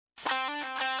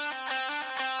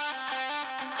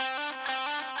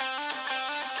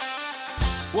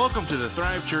Welcome to the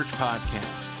Thrive Church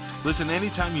Podcast. Listen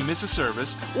anytime you miss a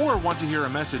service or want to hear a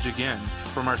message again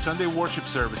from our Sunday worship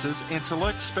services and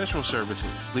select special services.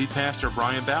 Lead Pastor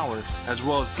Brian Bauer, as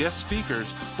well as guest speakers,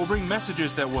 will bring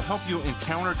messages that will help you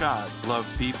encounter God,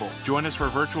 love people. Join us for a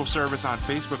virtual service on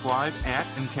Facebook Live at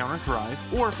Encounter Thrive,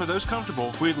 or for those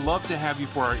comfortable, we'd love to have you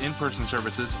for our in-person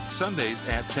services Sundays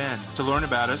at 10. To learn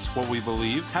about us, what we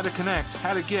believe, how to connect,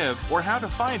 how to give, or how to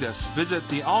find us, visit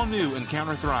the all-new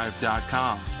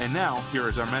EncounterThrive.com. And now, here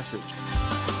is our message.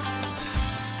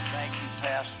 Thank you,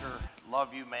 Pastor.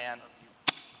 Love you, man.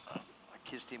 I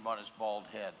kissed him on his bald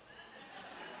head.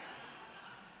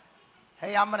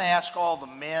 Hey, I'm going to ask all the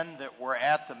men that were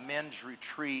at the men's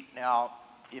retreat. Now,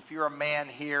 if you're a man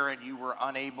here and you were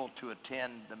unable to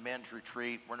attend the men's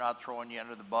retreat, we're not throwing you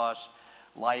under the bus.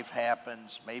 Life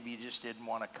happens. Maybe you just didn't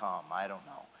want to come. I don't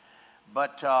know.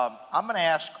 But I'm going to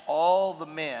ask all the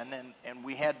men, and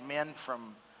we had men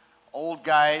from old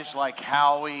guys like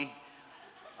Howie,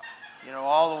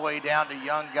 all the way down to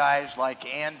young guys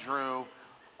like Andrew,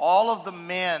 all of the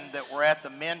men that were at the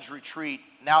men's retreat.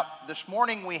 Now, this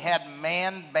morning we had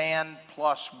man band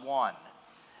plus one.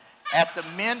 At the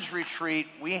men's retreat,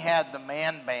 we had the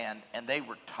man band, and they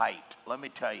were tight. Let me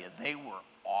tell you, they were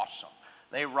awesome.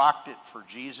 They rocked it for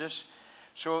Jesus.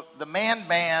 So the man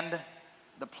band,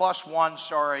 the plus one,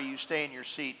 sorry, you stay in your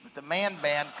seat, but the man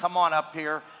band, come on up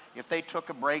here. If they took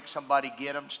a break, somebody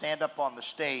get them, stand up on the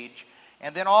stage.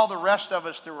 And then all the rest of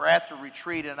us that were at the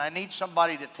retreat, and I need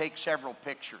somebody to take several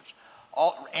pictures.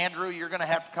 Andrew, you're going to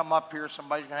have to come up here.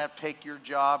 Somebody's going to have to take your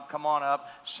job. Come on up.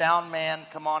 Sound man,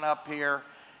 come on up here.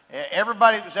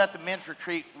 Everybody that was at the men's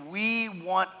retreat, we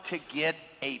want to get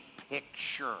a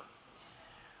picture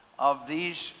of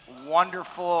these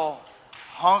wonderful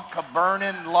hunk of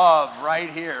burning love right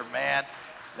here, man.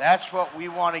 That's what we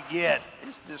want to get,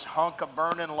 is this hunk of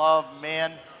burning love,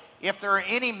 men. If there are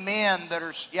any men that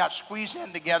are, squeeze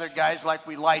in together, guys, like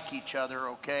we like each other,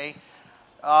 okay?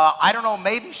 I don't know,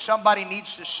 maybe somebody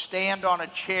needs to stand on a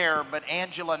chair, but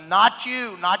Angela, not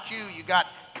you. You got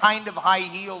kind of high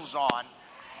heels on,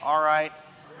 all right?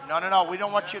 No, we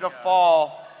don't want you to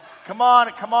fall. Come on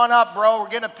up, bro. We're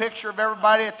getting a picture of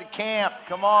everybody at the camp.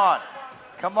 Come on,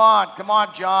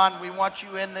 John. We want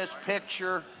you in this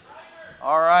picture,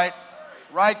 all right?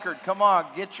 Reichard, come on,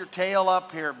 get your tail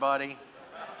up here, buddy.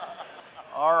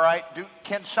 All right.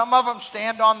 Can some of them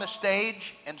stand on the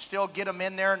stage and still get them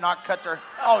in there and not cut their...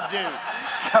 Oh, dude.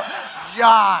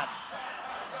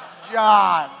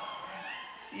 John.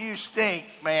 You stink,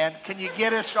 man. Can you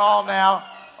get us all now?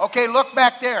 Okay, look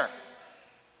back there.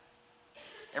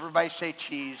 Everybody say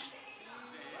cheese.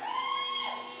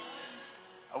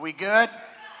 Are we good?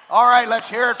 All right, let's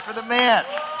hear it for the men.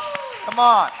 Come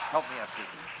on. Help me up here.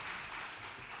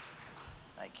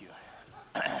 Thank you.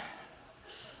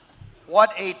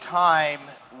 What a time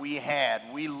we had.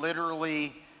 We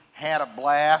literally had a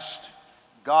blast.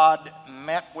 God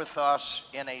met with us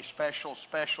in a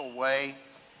special way.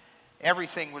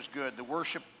 Everything was good. The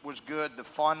worship was good. The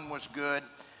fun was good.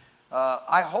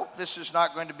 I hope this is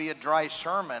not going to be a dry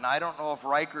sermon. I don't know if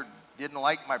Riker didn't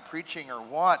like my preaching or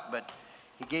what, but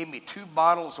he gave me 2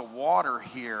 bottles of water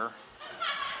here.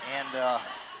 And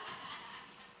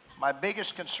my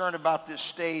biggest concern about this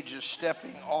stage is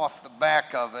stepping off the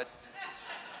back of it.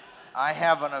 I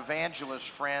have an evangelist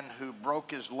friend who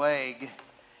broke his leg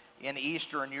in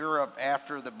Eastern Europe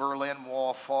after the Berlin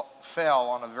Wall fell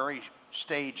on a very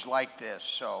stage like this.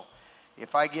 So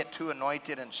if I get too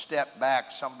anointed and step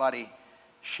back, somebody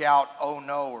shout, "Oh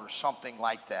no," or something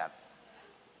like that.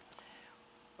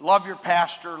 Love your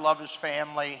pastor, love his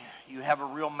family. You have a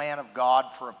real man of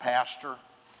God for a pastor.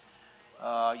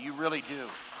 You really do.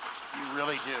 You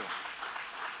really do.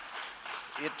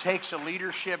 It takes a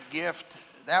leadership gift.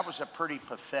 That was a pretty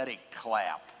pathetic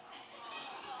clap.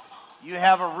 You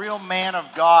have a real man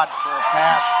of God for a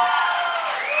pastor.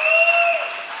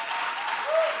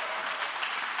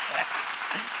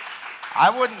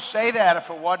 I wouldn't say that if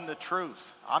it wasn't the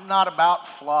truth. I'm not about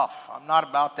fluff. I'm not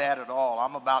about that at all.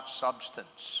 I'm about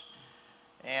substance.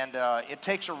 And it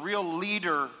takes a real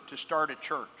leader to start a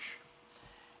church.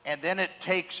 And then it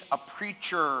takes a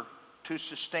preacher to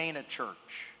sustain a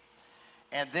church.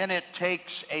 And then it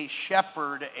takes a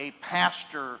shepherd, a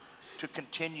pastor, to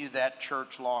continue that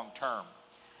church long term.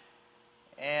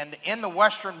 And in the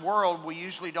Western world, we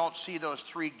usually don't see those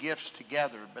 3 gifts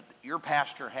together, but your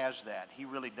pastor has that. He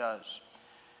really does.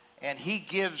 And he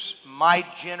gives my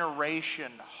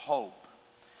generation hope.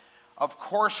 Of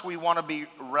course, we want to be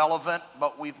relevant,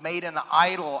 but we've made an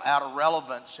idol out of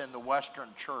relevance in the Western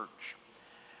church.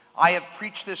 I have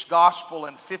preached this gospel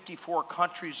in 54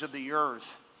 countries of the earth.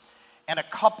 And a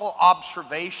couple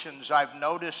observations I've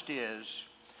noticed is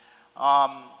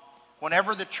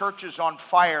whenever the church is on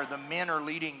fire, the men are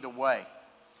leading the way.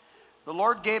 The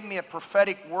Lord gave me a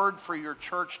prophetic word for your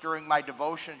church during my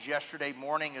devotions yesterday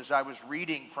morning as I was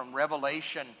reading from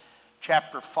Revelation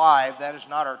chapter 5. That is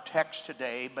not our text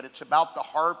today, but it's about the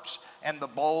harps and the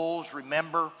bowls.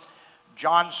 Remember,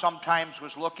 John sometimes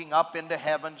was looking up into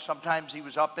heaven. Sometimes he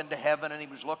was up into heaven and he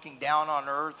was looking down on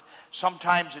earth.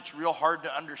 Sometimes it's real hard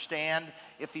to understand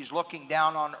if he's looking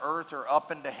down on earth or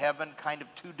up into heaven, kind of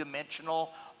two-dimensional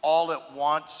all at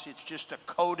once. It's just a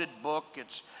coded book.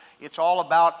 It's all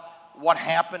about what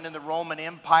happened in the Roman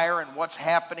Empire and what's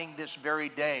happening this very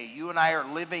day. You and I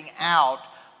are living out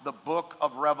the book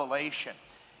of Revelation.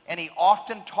 And he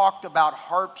often talked about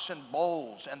harps and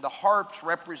bowls, and the harps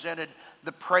represented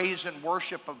the praise and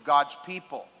worship of God's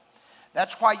people.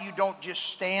 That's why you don't just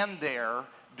stand there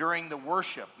during the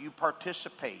worship. You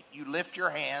participate. You lift your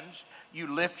hands.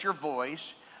 You lift your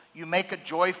voice. You make a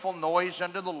joyful noise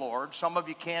unto the Lord. Some of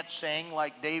you can't sing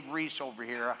like Dave Reese over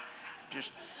here.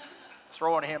 Just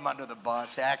throwing him under the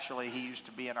bus. Actually, he used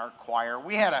to be in our choir.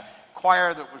 We had a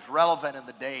choir that was relevant in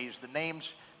the days. The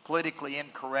name's politically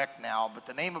incorrect now, but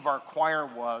the name of our choir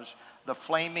was the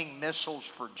Flaming Missiles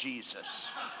for Jesus.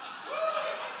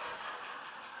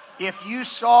 If you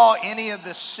saw any of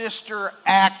the Sister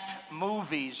Act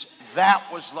movies, that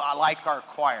was like our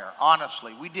choir,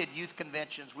 honestly. We did youth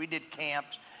conventions, we did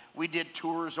camps, we did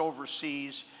tours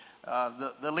overseas.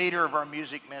 The leader of our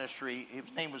music ministry, his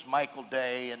name was Michael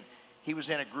Day, and he was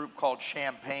in a group called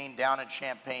Champaign, down in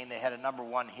Champaign. They had a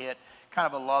 #1 hit, kind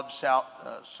of a love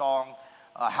song,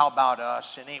 How About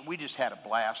Us? And we just had a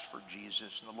blast for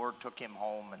Jesus, and the Lord took him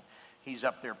home, and he's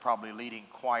up there probably leading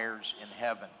choirs in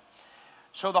heaven.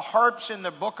 So the harps in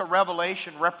the book of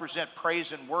Revelation represent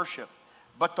praise and worship,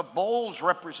 but the bowls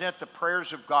represent the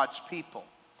prayers of God's people.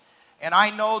 And I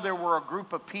know there were a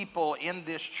group of people in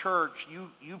this church,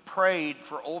 you prayed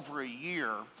for over a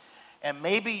year, and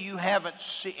maybe you haven't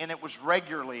seen, and it was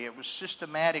regularly, it was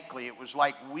systematically, it was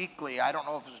like weekly. I don't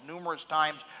know if it was numerous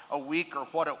times a week or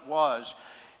what it was.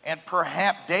 And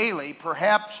perhaps daily,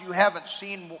 perhaps you haven't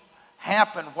seen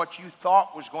happen what you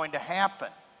thought was going to happen.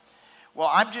 Well,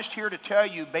 I'm just here to tell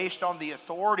you, based on the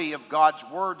authority of God's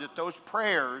word, that those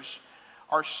prayers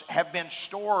have been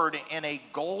stored in a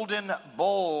golden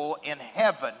bowl in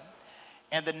heaven.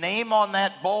 And the name on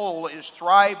that bowl is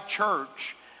Thrive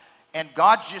Church. And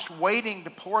God's just waiting to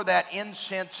pour that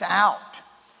incense out.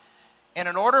 And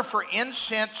in order for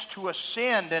incense to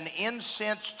ascend and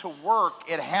incense to work,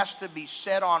 it has to be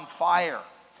set on fire.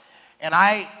 And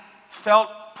I felt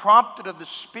prompted of the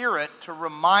Spirit to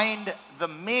remind the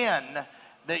men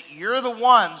that you're the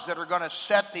ones that are going to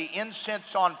set the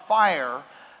incense on fire.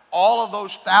 All of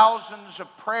those thousands of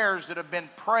prayers that have been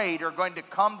prayed are going to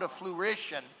come to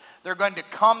fruition. They're going to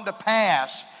come to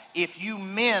pass if you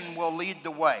men will lead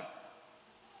the way.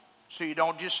 So you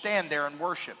don't just stand there and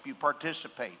worship, you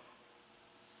participate.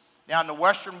 Now in the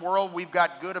Western world, we've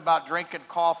got good about drinking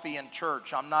coffee in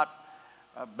church. I'm not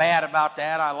bad about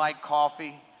that. I like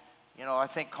coffee. You know, I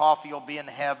think coffee will be in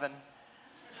heaven.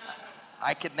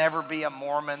 I could never be a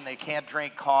Mormon. They can't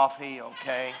drink coffee,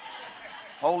 okay?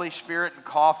 Holy Spirit and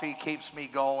coffee keeps me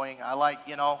going. I like,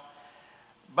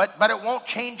 but it won't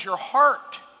change your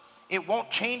heart. It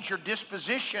won't change your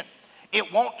disposition.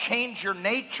 It won't change your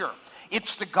nature.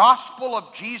 It's the gospel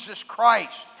of Jesus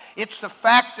Christ. It's the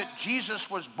fact that Jesus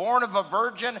was born of a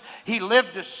virgin. He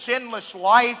lived a sinless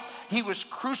life. He was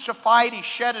crucified. He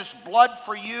shed his blood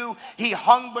for you. He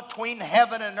hung between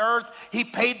heaven and earth. He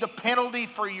paid the penalty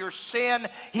for your sin.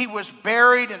 He was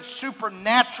buried, and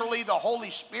supernaturally the Holy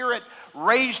Spirit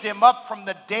raised him up from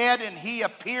the dead, and he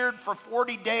appeared for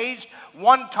 40 days,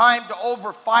 one time to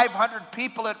over 500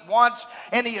 people at once,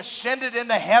 and he ascended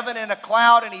into heaven in a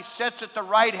cloud, and he sits at the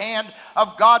right hand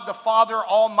of God the Father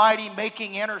Almighty,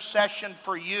 making intercession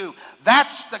for you.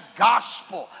 That's the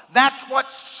gospel. That's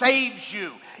what saves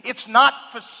you. It's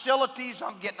not facilities.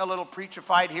 I'm getting a little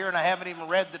preachified here, and I haven't even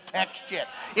read the text yet.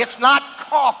 It's not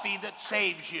coffee that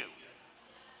saves you.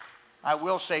 I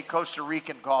will say Costa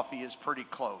Rican coffee is pretty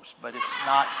close, but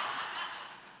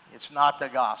it's not the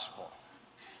gospel.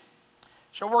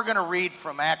 So we're going to read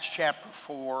from Acts chapter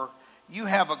 4. You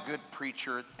have a good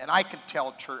preacher, and I can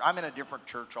tell church, I'm in a different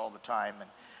church all the time, and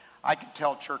I can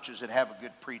tell churches that have a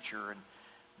good preacher, and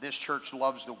this church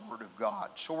loves the Word of God.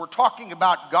 So we're talking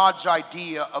about God's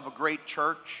idea of a great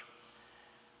church.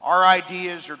 Our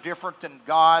ideas are different than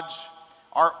God's.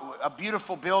 A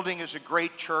beautiful building is a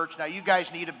great church. Now, you guys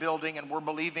need a building, and we're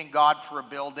believing God for a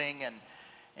building.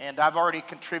 And I've already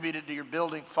contributed to your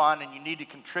building fund, and you need to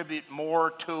contribute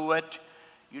more to it.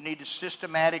 You need to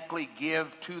systematically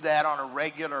give to that on a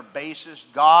regular basis.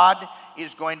 God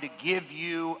is going to give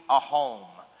you a home.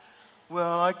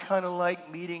 Well, I kind of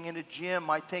like meeting in a gym.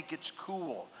 I think it's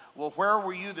cool. Well, where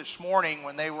were you this morning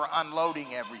when they were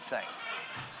unloading everything?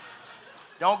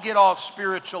 Don't get all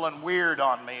spiritual and weird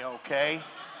on me, okay?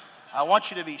 I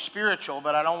want you to be spiritual,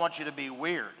 but I don't want you to be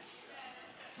weird.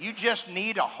 You just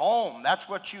need a home. That's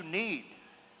what you need.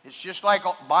 It's just like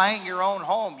buying your own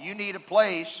home. You need a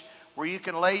place where you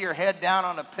can lay your head down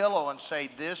on a pillow and say,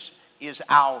 this is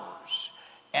ours.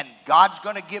 And God's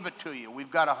going to give it to you.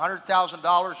 We've got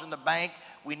 $100,000 in the bank.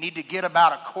 We need to get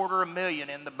about $250,000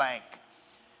 in the bank.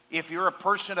 If you're a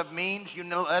person of means, you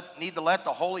need to let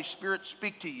the Holy Spirit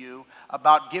speak to you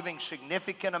about giving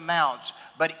significant amounts.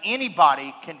 But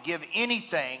anybody can give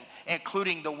anything,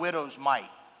 including the widow's mite.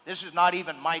 This is not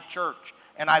even my church,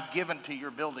 and I've given to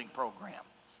your building program.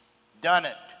 Done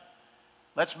it.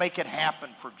 Let's make it happen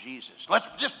for Jesus. Let's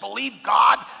just believe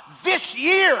God this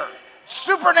year,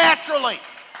 supernaturally.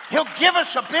 He'll give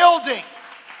us a building.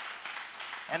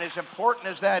 And as important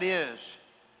as that is,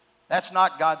 that's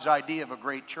not God's idea of a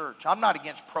great church. I'm not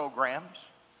against programs.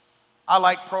 I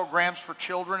like programs for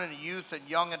children and youth and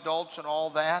young adults and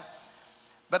all that.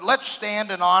 But let's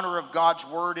stand in honor of God's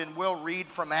word, and we'll read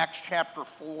from Acts chapter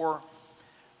 4.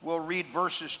 We'll read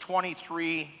verses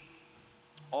 23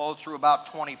 all through about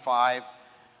 25.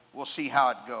 We'll see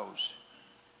how it goes.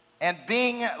 And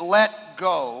being let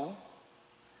go,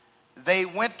 they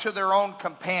went to their own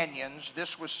companions.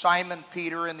 This was Simon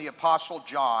Peter and the apostle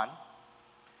John,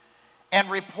 and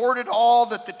reported all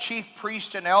that the chief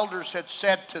priests and elders had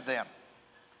said to them.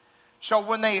 So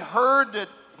when they heard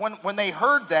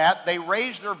that, they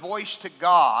raised their voice to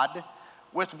God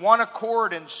with one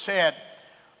accord and said,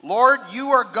 Lord,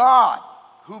 you are God,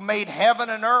 who made heaven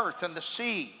and earth and the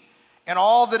sea and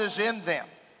all that is in them,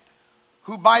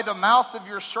 who by the mouth of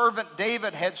your servant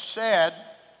David hath said,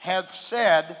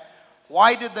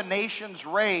 why did the nations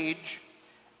rage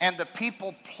and the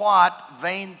people plot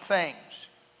vain things?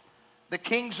 The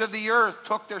kings of the earth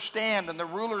took their stand, and the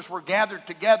rulers were gathered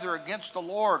together against the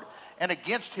Lord and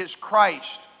against his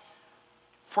Christ.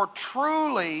 For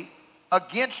truly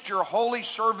against your holy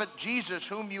servant Jesus,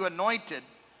 whom you anointed,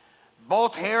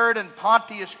 both Herod and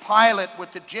Pontius Pilate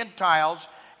with the Gentiles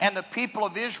and the people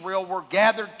of Israel were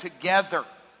gathered together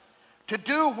to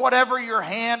do whatever your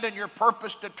hand and your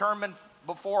purpose determined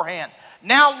beforehand.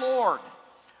 Now, Lord,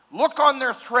 look on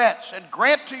their threats and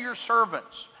grant to your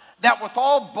servants that with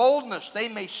all boldness they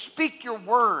may speak your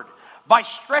word by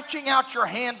stretching out your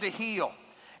hand to heal,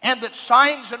 and that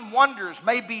signs and wonders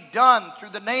may be done through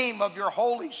the name of your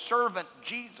holy servant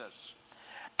Jesus.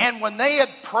 And when they had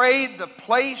prayed, the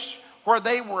place where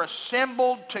they were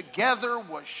assembled together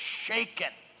was shaken,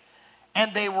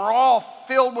 and they were all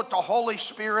filled with the Holy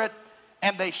Spirit,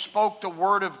 and they spoke the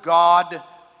word of God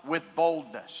with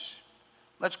boldness.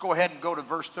 Let's go ahead and go to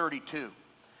verse 32.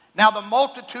 Now the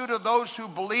multitude of those who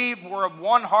believed were of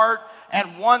one heart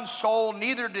and one soul.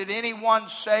 Neither did anyone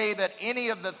say that any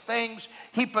of the things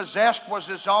he possessed was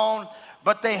his own,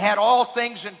 but they had all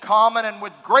things in common. And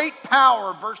with great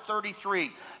power, verse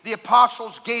 33, the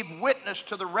apostles gave witness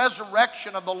to the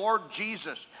resurrection of the Lord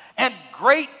Jesus. And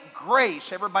great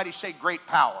grace, everybody say great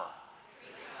power.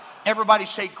 Everybody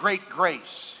say great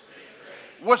grace.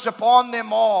 Was upon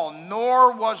them all,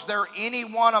 nor was there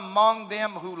anyone among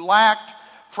them who lacked,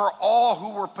 for all who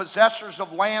were possessors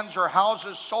of lands or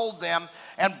houses sold them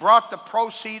and brought the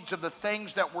proceeds of the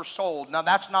things that were sold. Now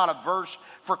that's not a verse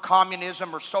for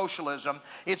communism or socialism.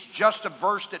 It's just a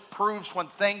verse that proves when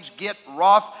things get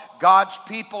rough, God's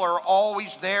people are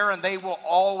always there and they will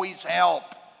always help.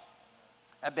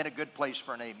 That'd been a good place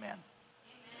for an amen.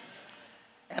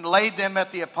 And laid them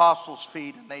at the apostles'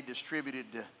 feet, and they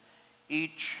distributed to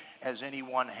each as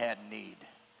anyone had need.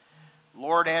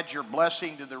 Lord, add your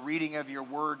blessing to the reading of your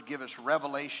word. Give us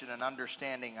revelation and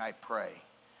understanding, I pray.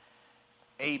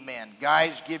 Amen.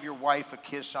 Guys, give your wife a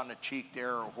kiss on the cheek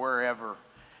there or wherever.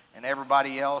 And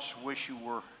everybody else, wish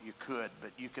you could,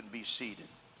 but you can be seated.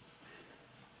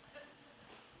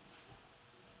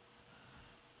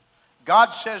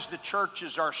 God says the church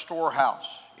is our storehouse.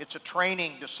 It's a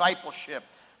training, discipleship,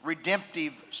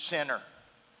 redemptive center.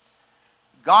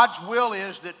 God's will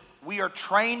is that we are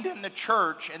trained in the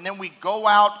church, and then we go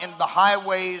out in the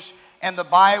highways and the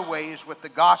byways with the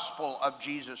gospel of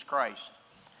Jesus Christ.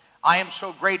 I am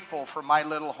so grateful for my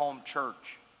little home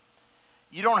church.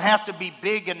 You don't have to be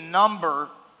big in number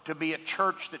to be a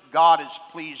church that God is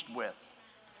pleased with.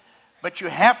 But you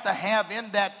have to have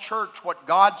in that church what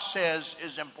God says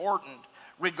is important,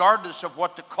 regardless of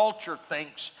what the culture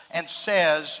thinks and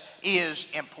says is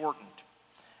important.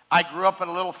 I grew up in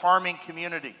a little farming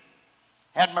community.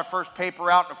 Had my first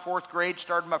paper out in the 4th grade,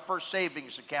 started my first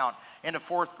savings account in the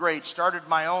 4th grade, started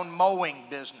my own mowing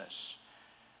business.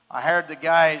 I hired the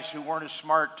guys who weren't as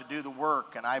smart to do the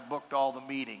work, and I booked all the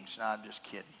meetings. No, I'm just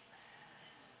kidding.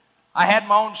 I had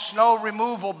my own snow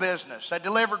removal business. I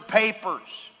delivered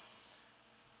papers.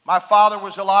 My father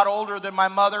was a lot older than my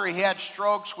mother. He had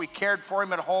strokes. We cared for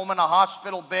him at home in a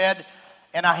hospital bed,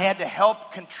 and I had to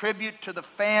help contribute to the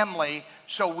family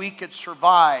so we could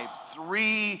survive.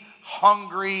 3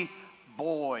 hungry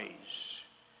boys.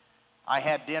 I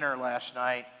had dinner last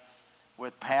night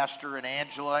with Pastor and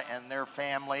Angela and their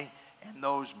family, and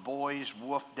those boys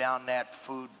woofed down that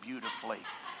food beautifully.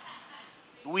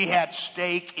 We had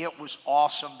steak. It was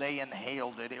awesome. They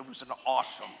inhaled it. It was an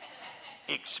awesome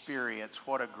experience.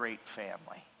 What a great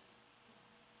family.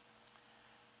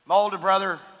 My older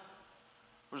brother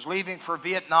was leaving for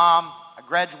Vietnam. I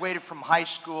graduated from high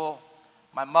school.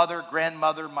 My mother,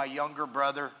 grandmother, my younger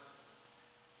brother,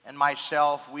 and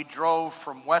myself, we drove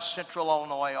from West Central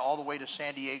Illinois all the way to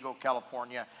San Diego,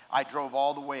 California. I drove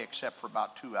all the way except for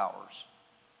about 2 hours.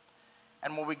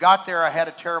 And when we got there, I had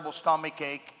a terrible stomach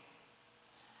ache.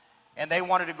 And they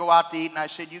wanted to go out to eat, and I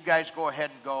said, you guys go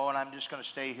ahead and go, and I'm just going to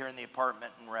stay here in the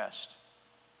apartment and rest.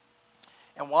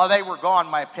 And while they were gone,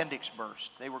 my appendix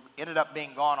burst. They ended up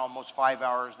being gone almost 5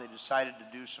 hours. They decided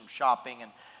to do some shopping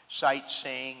and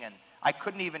sightseeing, and I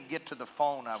couldn't even get to the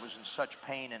phone. I was in such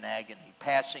pain and agony,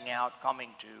 passing out, coming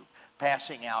to,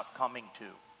 passing out, coming to.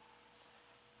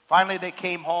 Finally, they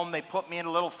came home. They put me in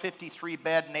a little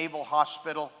 53-bed naval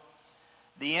hospital.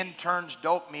 The interns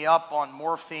doped me up on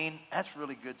morphine. That's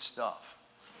really good stuff.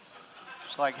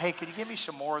 It's like, hey, could you give me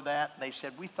some more of that? And they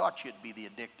said, we thought you'd be the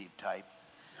addictive type.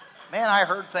 Man, I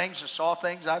heard things and saw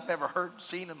things I've never heard and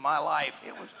seen in my life.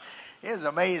 It was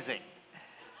amazing.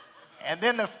 And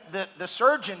then the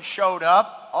surgeon showed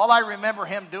up. All I remember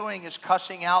him doing is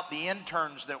cussing out the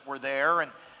interns that were there.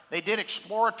 And they did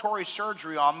exploratory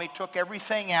surgery on me, took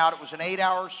everything out. It was an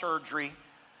 8-hour surgery.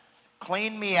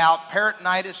 Cleaned me out.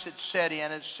 Peritonitis had set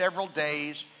in. It's several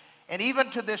days. And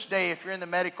even to this day, if you're in the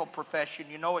medical profession,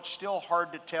 you know it's still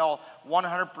hard to tell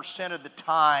 100% of the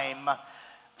time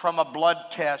from a blood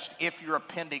test if your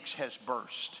appendix has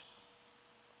burst.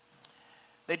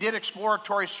 They did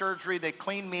exploratory surgery. They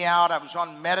cleaned me out. I was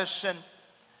on medicine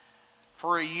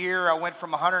for a year. I went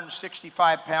from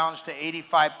 165 pounds to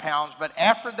 85 pounds. But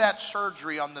after that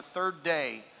surgery on the 3rd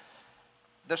day,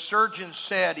 the surgeon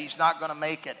said he's not going to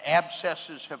make it.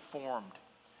 Abscesses have formed.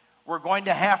 We're going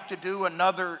to have to do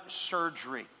another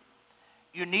surgery.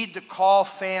 You need to call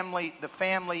the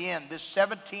family in. This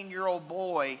 17-year-old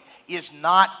boy is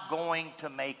not going to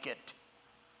make it.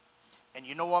 And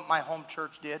you know what my home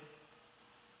church did?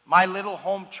 My little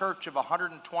home church of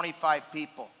 125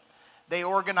 people. They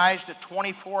organized a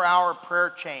 24-hour prayer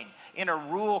chain in a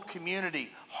rural community,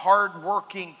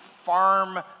 hard-working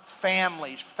farm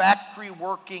families,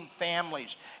 factory-working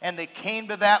families. And they came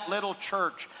to that little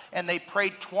church and they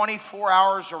prayed 24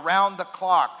 hours around the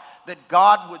clock that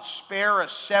God would spare a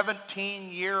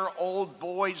 17-year-old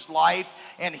boy's life.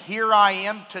 And here I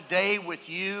am today with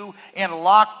you in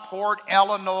Lockport,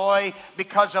 Illinois,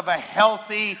 because of a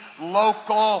healthy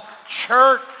local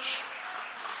church.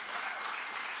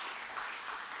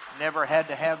 Never had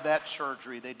to have that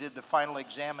surgery. They did the final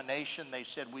examination. They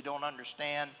said, we don't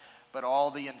understand, but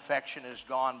all the infection is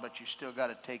gone, but you still got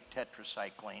to take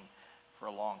tetracycline for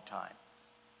a long time.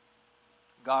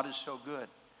 God is so good.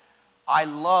 I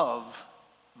love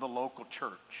the local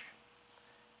church.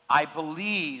 I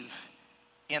believe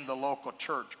in the local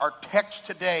church. Our text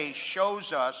today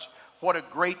shows us what a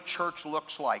great church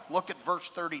looks like. Look at verse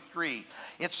 33.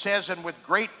 It says, and with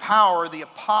great power the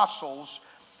apostles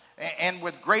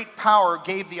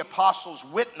gave the apostles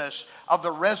witness of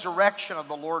the resurrection of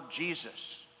the Lord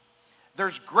Jesus.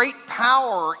 There's great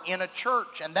power in a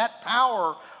church, and that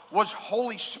power was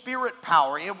Holy Spirit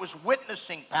power. It was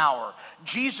witnessing power.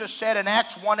 Jesus said in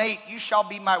Acts 1:8, you shall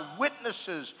be my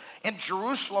witnesses in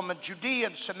Jerusalem and Judea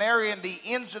and Samaria and the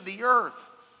ends of the earth.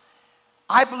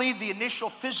 I believe the initial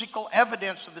physical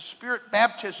evidence of the Spirit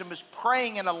baptism is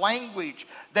praying in a language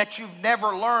that you've never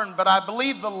learned, but I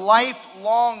believe the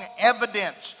lifelong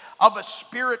evidence of a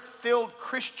Spirit-filled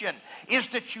Christian is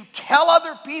that you tell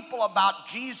other people about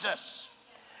Jesus.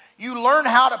 You learn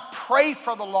how to pray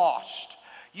for the lost.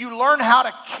 You learn how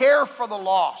to care for the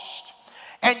lost.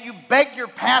 And you beg your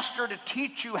pastor to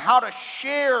teach you how to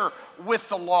share with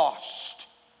the lost.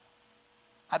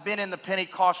 I've been in the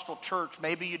Pentecostal church.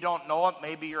 Maybe you don't know it.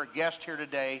 Maybe you're a guest here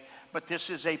today. But this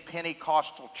is a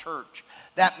Pentecostal church.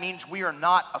 That means we are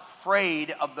not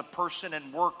afraid of the person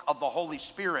and work of the Holy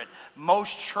Spirit.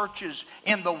 Most churches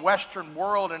in the Western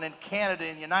world and in Canada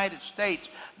and the United States,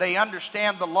 they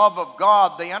understand the love of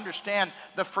God. They understand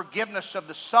the forgiveness of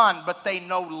the Son. But they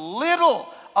know little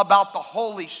about the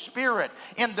Holy Spirit.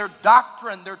 In their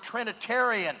doctrine, they're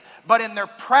Trinitarian, but in their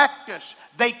practice,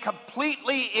 they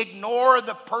completely ignore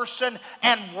the person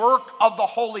and work of the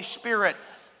Holy Spirit.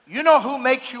 You know who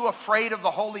makes you afraid of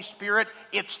the Holy Spirit?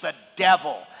 It's the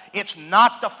devil. It's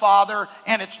not the Father,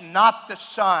 and it's not the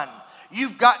Son.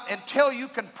 You've got, until you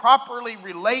can properly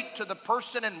relate to the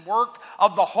person and work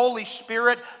of the Holy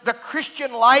Spirit, the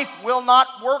Christian life will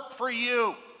not work for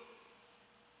you.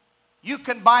 You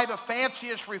can buy the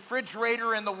fanciest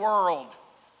refrigerator in the world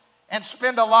and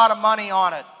spend a lot of money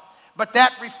on it. But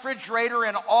that refrigerator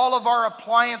and all of our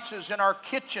appliances in our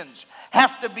kitchens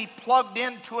have to be plugged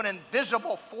into an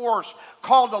invisible force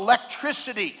called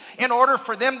electricity in order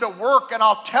for them to work. And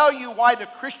I'll tell you why the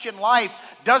Christian life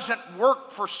doesn't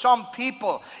work for some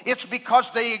people. It's because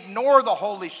they ignore the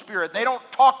Holy Spirit. They don't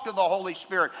talk to the Holy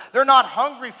Spirit. They're not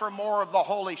hungry for more of the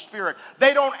Holy Spirit.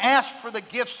 They don't ask for the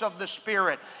gifts of the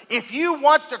Spirit. If you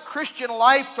want the Christian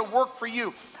life to work for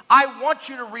you, I want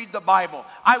you to read the Bible.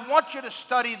 I want you to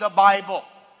study the Bible.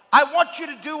 I want you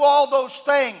to do all those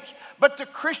things. But the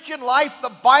Christian life, the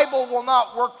Bible will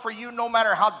not work for you no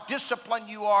matter how disciplined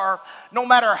you are, no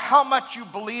matter how much you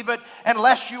believe it,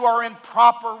 unless you are in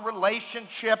proper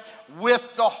relationship with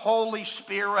the Holy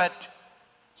Spirit.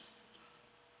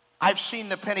 I've seen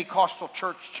the Pentecostal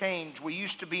church change. We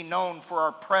used to be known for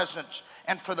our presence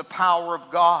and for the power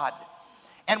of God.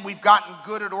 And we've gotten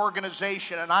good at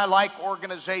organization, and I like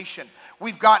organization.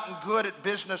 We've gotten good at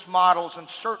business models, and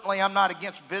certainly I'm not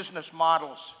against business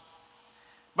models.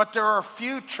 But there are a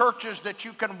few churches that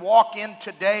you can walk in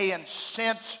today and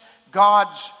sense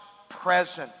God's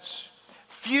presence.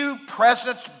 Few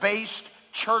presence-based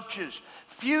churches.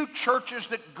 Few churches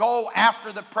that go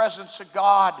after the presence of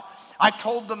God. I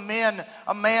told the men,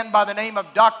 a man by the name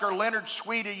of Dr. Leonard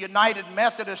Sweet, a United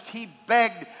Methodist, he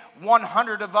begged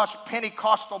 100 of us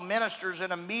Pentecostal ministers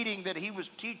in a meeting that he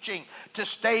was teaching to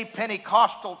stay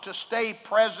Pentecostal, to stay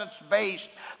presence-based.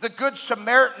 The Good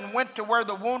Samaritan went to where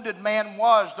the wounded man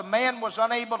was. The man was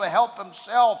unable to help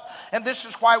himself. And this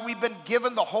is why we've been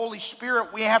given the Holy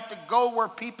Spirit. We have to go where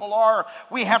people are.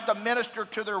 We have to minister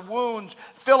to their wounds.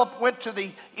 Philip went to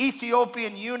the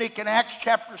Ethiopian eunuch in Acts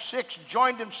chapter 6,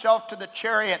 joined himself to the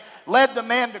chariot, led the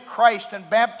man to Christ, and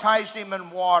baptized him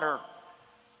in water.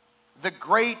 The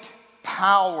great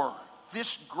power,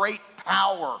 this great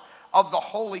power of the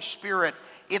Holy Spirit,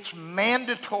 it's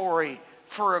mandatory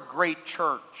for a great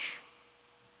church.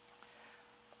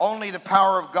 Only the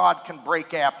power of God can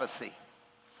break apathy.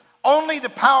 Only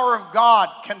the power of God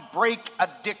can break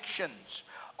addictions.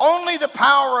 Only the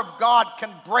power of God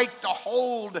can break the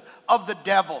hold of the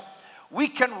devil. We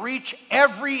can reach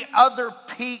every other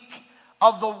peak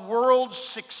of the world's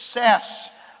success,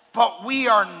 but we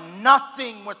are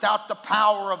nothing without the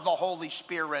power of the Holy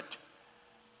Spirit.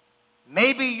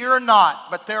 Maybe you're not,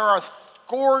 but there are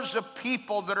scores of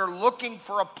people that are looking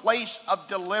for a place of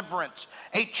deliverance,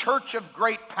 a church of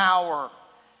great power.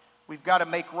 We've got to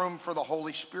make room for the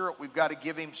Holy Spirit. We've got to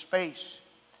give him space.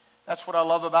 That's what I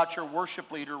love about your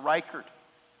worship leader, Reichert.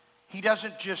 He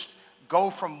doesn't just go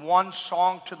from one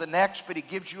song to the next, but he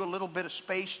gives you a little bit of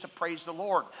space to praise the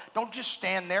Lord. Don't just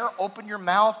stand there, open your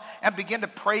mouth, and begin to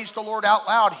praise the Lord out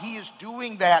loud. He is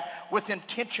doing that with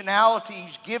intentionality.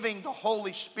 He's giving the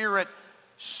Holy Spirit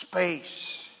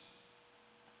space.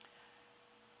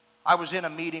 I was in a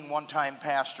meeting one time,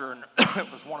 Pastor, and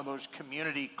it was one of those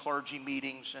community clergy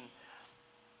meetings, and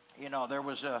you know, there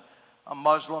was a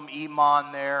Muslim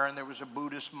imam there, and there was a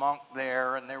Buddhist monk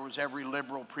there, and there was every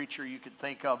liberal preacher you could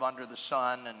think of under the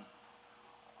sun. And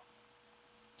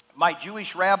my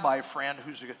Jewish rabbi friend,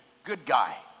 who's a good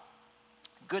guy,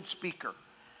 good speaker,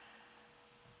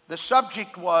 the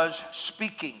subject was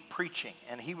speaking, preaching,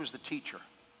 and he was the teacher.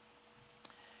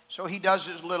 So he does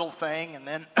his little thing, and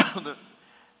then,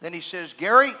 then he says,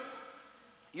 "Gary,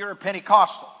 you're a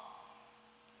Pentecostal."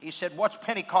 He said, "What's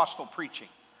Pentecostal preaching?"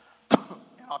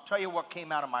 I'll tell you what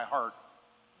came out of my heart.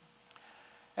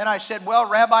 And I said, "Well,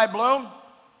 Rabbi Bloom,"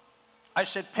 I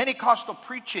said, "Pentecostal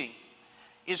preaching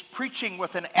is preaching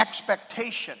with an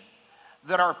expectation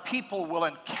that our people will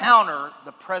encounter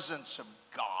the presence of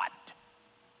God.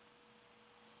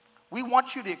 We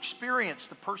want you to experience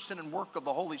the person and work of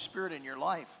the Holy Spirit in your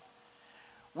life.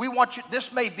 We want you,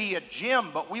 this may be a gym,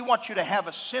 but we want you to have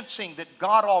a sensing that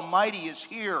God Almighty is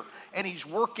here and He's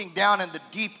working down in the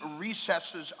deep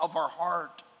recesses of our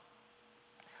heart.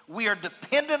 We are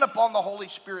dependent upon the Holy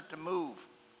Spirit to move.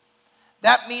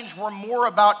 That means we're more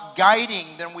about guiding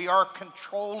than we are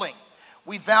controlling.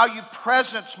 We value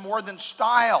presence more than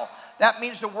style. That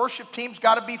means the worship team's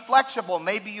got to be flexible.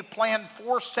 Maybe you plan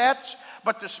 4 sets,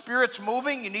 but the Spirit's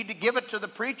moving. You need to give it to the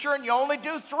preacher, and you only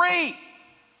do 3.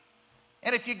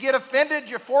 And if you get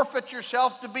offended, you forfeit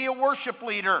yourself to be a worship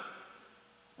leader.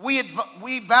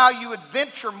 We value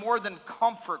adventure more than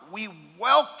comfort. We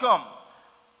welcome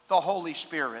the Holy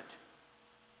Spirit.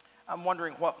 I'm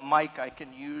wondering what mic I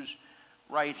can use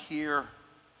right here.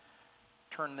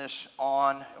 Turn this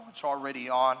on. It's already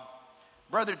on.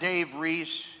 Brother Dave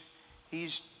Reese,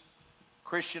 he's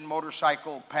Christian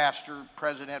motorcycle pastor,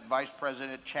 president, vice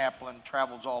president, chaplain,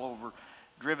 travels all over,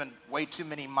 driven way too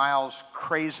many miles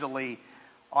crazily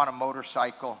on a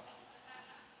motorcycle.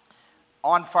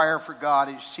 On fire for God.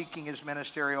 He's seeking his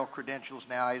ministerial credentials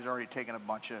now. He's already taken a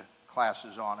bunch of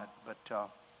classes on it.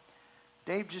 But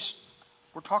Dave,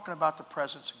 we're talking about the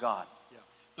presence of God. Yeah.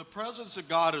 The presence of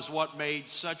God is what made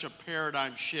such a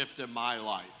paradigm shift in my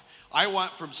life. I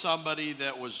went from somebody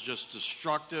that was just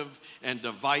destructive and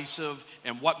divisive,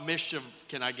 and what mischief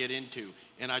can I get into?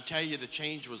 And I tell you, the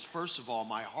change was, first of all,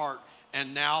 my heart.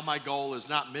 And now my goal is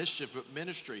not mischief, but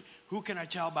ministry. Who can I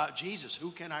tell about Jesus?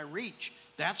 Who can I reach?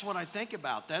 That's what I think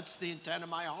about. That's the intent of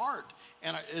my heart.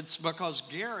 And it's because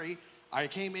Gary, I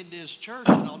came into his church,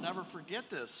 and I'll never forget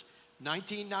this.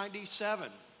 1997,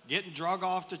 getting drug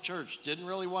off to church. Didn't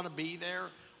really want to be there.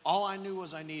 All I knew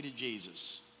was I needed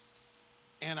Jesus.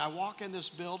 And I walk in this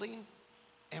building,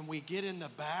 and we get in the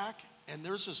back, and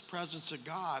there's this presence of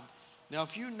God. Now,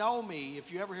 if you know me,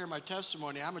 if you ever hear my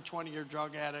testimony, I'm a 20-year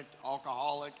drug addict,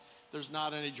 alcoholic. There's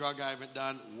not any drug I haven't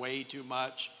done, way too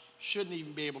much. Shouldn't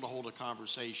even be able to hold a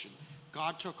conversation.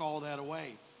 God took all that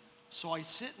away. So I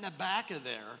sit in the back of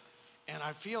there, and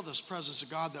I feel this presence of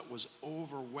God that was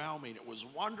overwhelming. It was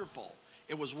wonderful.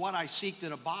 It was what I seeked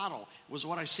in a bottle. It was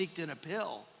what I seeked in a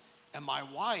pill. And my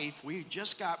wife, we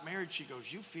just got married. She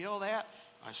goes, "You feel that?"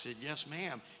 I said, "Yes,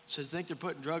 ma'am." She says, "Think they're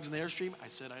putting drugs in the Airstream?" I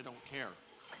said, "I don't care."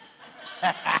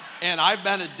 And I've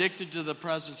been addicted to the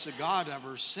presence of God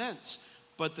ever since.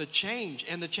 But the change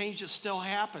that still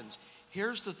happens.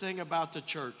 Here's the thing about the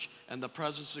church and the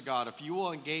presence of God. If you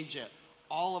will engage it,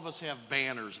 all of us have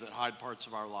banners that hide parts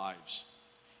of our lives.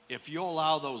 If you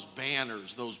allow those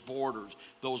banners, those borders,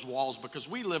 those walls, because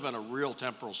we live in a real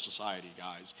temporal society,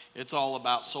 guys. It's all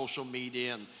about social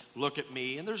media and look at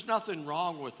me, and there's nothing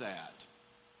wrong with that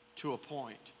to a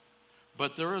point.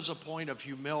 But there is a point of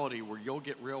humility where you'll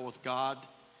get real with God,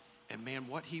 and man,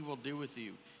 what He will do with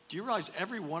you. Do you realize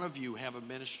every one of you have a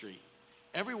ministry?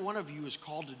 Every one of you is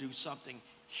called to do something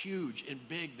huge and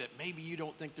big that maybe you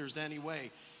don't think there's any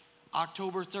way.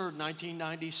 October 3rd,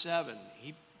 1997,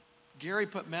 Gary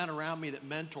put men around me that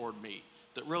mentored me,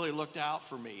 that really looked out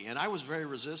for me, and I was very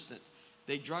resistant.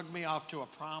 They drugged me off to a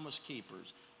Promise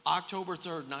Keepers. October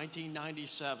 3rd,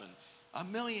 1997. 1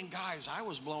 million guys. I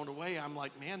was blown away. I'm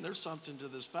like, man, there's something to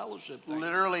this fellowship thing.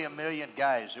 Literally 1 million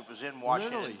guys. It was in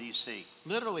Washington, D.C.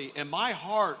 Literally. And my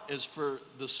heart is for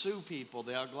the Sioux people,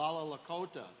 the Oglala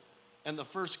Lakota. And the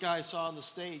first guy I saw on the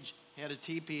stage had a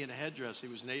teepee and a headdress. He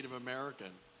was Native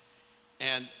American.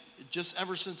 And just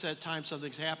ever since that time,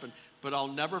 something's happened. But I'll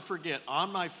never forget,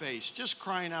 on my face, just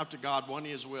crying out to God,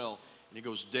 wanting His will. And He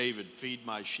goes, "David, feed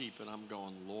my sheep." And I'm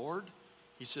going, "Lord?"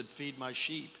 He said, "Feed my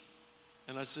sheep."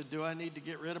 And I said, "Do I need to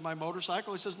get rid of my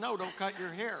motorcycle?" He says, "No, don't cut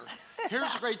your hair."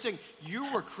 Here's the great thing.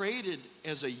 You were created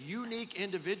as a unique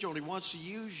individual, and He wants to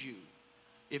use you.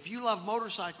 If you love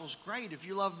motorcycles, great. If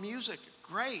you love music,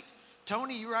 great.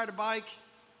 Tony, you ride a bike?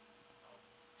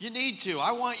 You need to.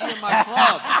 I want you in my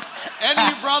club. Any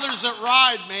of you brothers that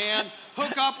ride, man,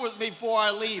 hook up with me before I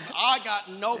leave. I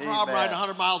got no problem riding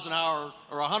 100 miles an hour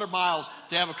or 100 miles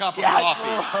to have a cup of coffee.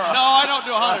 No, I don't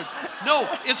do 100.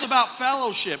 No, it's about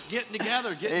fellowship, getting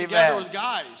together with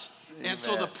guys. And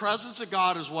so the presence of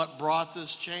God is what brought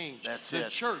this change. The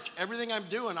church, everything I'm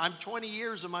doing, I'm 20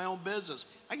 years in my own business.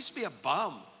 I used to be a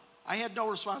bum. I had no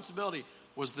responsibility.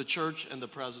 Was the church and the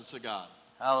presence of God.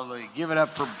 Hallelujah. Give it up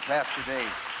for Pastor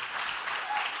Dave.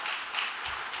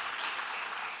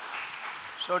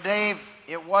 So Dave,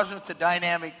 it wasn't the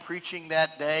dynamic preaching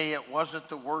that day. It wasn't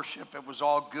the worship. It was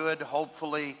all good,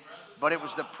 hopefully. But it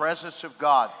was the presence of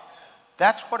God.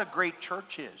 That's what a great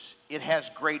church is. It has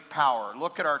great power.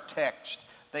 Look at our text.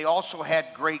 They also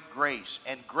had great grace.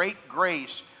 And great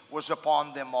grace was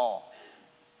upon them all.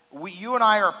 You and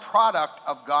I are a product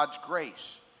of God's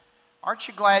grace. Aren't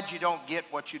you glad you don't get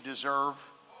what you deserve?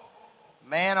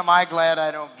 Man, am I glad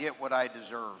I don't get what I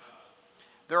deserve.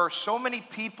 There are so many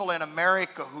people in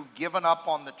America who've given up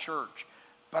on the church,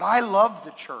 but I love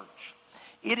the church.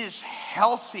 It is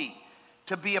healthy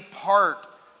to be a part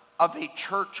of a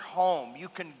church home. You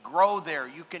can grow there.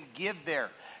 You can give there.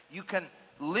 You can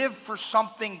live for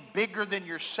something bigger than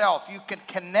yourself. You can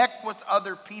connect with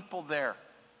other people there.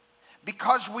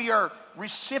 Because we are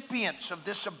recipients of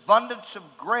this abundance of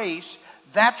grace,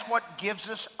 that's what gives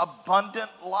us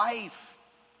abundant life.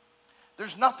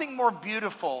 There's nothing more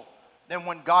beautiful than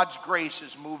when God's grace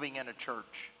is moving in a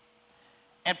church.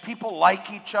 And people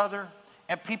like each other,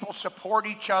 and people support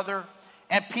each other,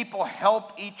 and people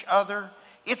help each other.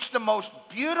 It's the most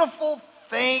beautiful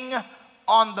thing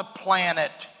on the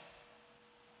planet.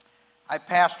 I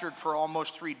pastored for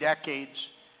almost 3 decades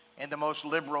in the most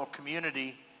liberal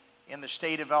community in the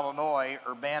state of Illinois,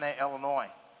 Urbana, Illinois.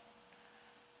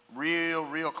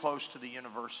 Real close to the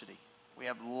university. We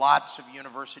have lots of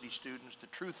university students. The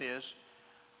truth is,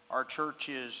 our church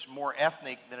is more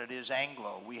ethnic than it is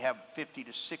Anglo. We have 50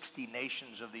 to 60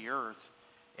 nations of the earth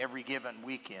every given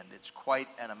weekend. It's quite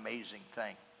an amazing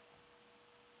thing.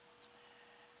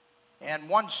 And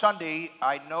one Sunday,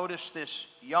 I noticed this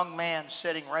young man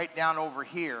sitting right down over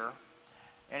here,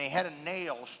 and he had a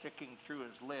nail sticking through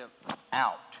his lip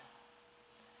out.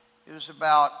 It was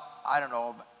about, I don't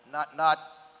know, not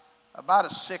about a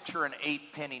 6 or an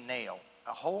 8 penny nail.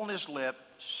 A hole in his lip,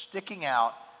 sticking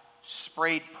out,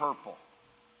 sprayed purple.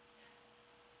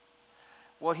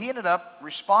 Well, he ended up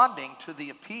responding to the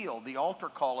appeal, the altar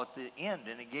call at the end,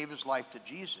 and he gave his life to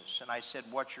Jesus. And I said,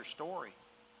 "What's your story?"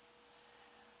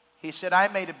 He said, "I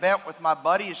made a bet with my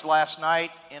buddies last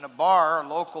night in a bar, a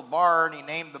local bar," and he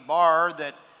named the bar,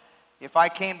 "that if I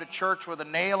came to church with a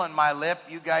nail in my lip,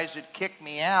 you guys would kick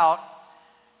me out.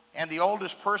 And the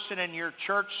oldest person in your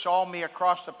church saw me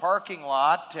across the parking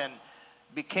lot and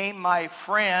became my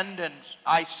friend, and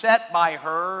I sat by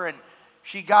her, and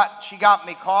she got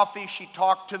me coffee, she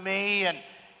talked to me, and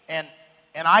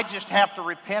I just have to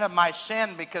repent of my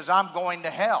sin because I'm going to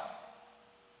hell."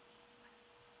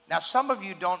 Now, some of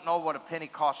you don't know what a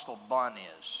Pentecostal bun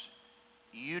is.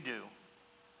 You do.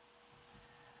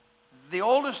 The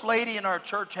oldest lady in our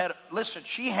church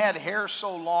she had hair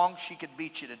so long she could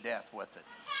beat you to death with it.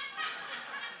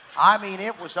 I mean,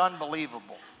 it was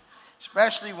unbelievable,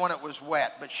 especially when it was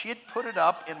wet. But she had put it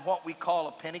up in what we call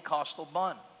a Pentecostal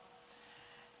bun.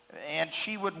 And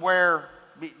she would wear,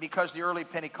 because the early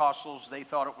Pentecostals, they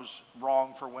thought it was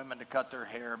wrong for women to cut their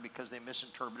hair because they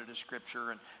misinterpreted the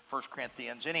scripture in 1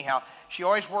 Corinthians. Anyhow, she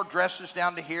always wore dresses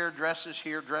down to here,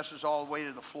 dresses all the way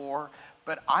to the floor.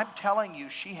 But I'm telling you,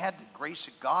 she had the grace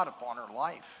of God upon her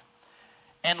life.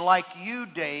 And like you,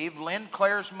 Dave, Lynn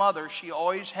Claire's mother, she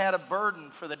always had a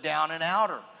burden for the down and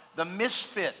outer, the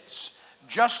misfits.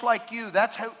 Just like you,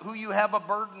 that's who you have a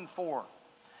burden for.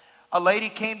 A lady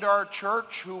came to our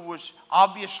church who was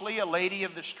obviously a lady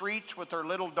of the streets with her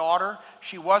little daughter.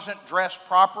 She wasn't dressed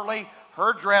properly.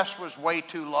 Her dress was way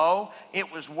too low.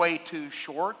 It was way too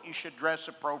short. You should dress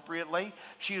appropriately.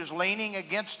 She was leaning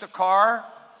against a car.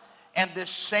 And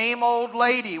this same old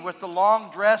lady with the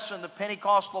long dress and the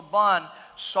Pentecostal bun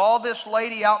saw this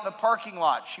lady out in the parking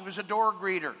lot. She was a door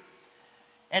greeter.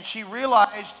 And she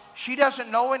realized she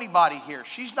doesn't know anybody here.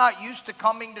 She's not used to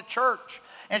coming to church.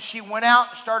 And she went out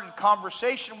and started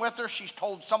conversation with her. She's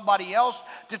told somebody else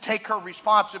to take her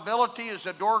responsibility as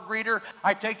a door greeter.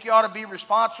 I think you ought to be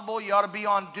responsible. You ought to be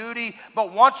on duty.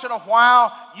 But once in a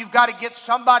while, you've got to get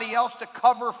somebody else to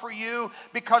cover for you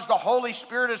because the Holy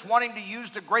Spirit is wanting to use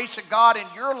the grace of God in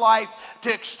your life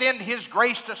to extend His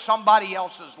grace to somebody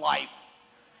else's life.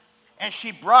 And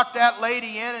she brought that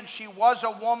lady in, and she was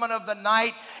a woman of the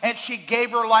night, and she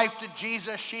gave her life to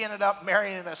Jesus. She ended up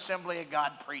marrying an Assembly of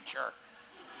God preacher.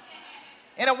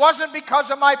 And it wasn't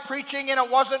because of my preaching, and it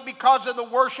wasn't because of the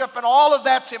worship, and all of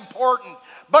that's important.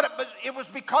 But it was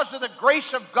because of the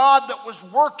grace of God that was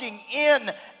working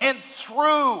in and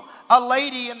through a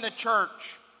lady in the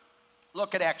church.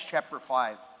 Look at Acts chapter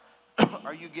 5.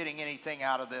 Are you getting anything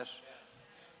out of this?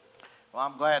 Well,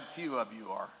 I'm glad few of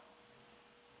you are.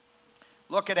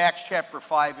 Look at Acts chapter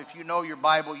 5. If you know your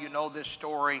Bible, you know this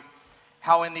story.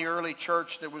 How in the early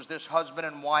church there was this husband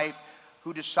and wife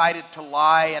who decided to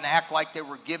lie and act like they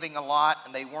were giving a lot,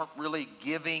 and they weren't really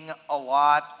giving a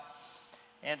lot.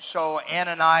 And so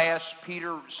Ananias,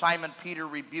 Simon Peter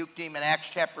rebuked him in Acts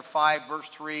chapter 5, verse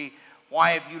 3.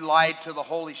 "Why have you lied to the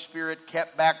Holy Spirit,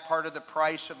 kept back part of the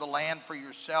price of the land for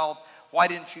yourself? Why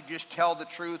didn't you just tell the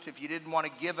truth if you didn't want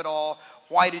to give it all?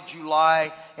 Why did you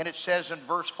lie?" And it says in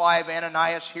verse 5,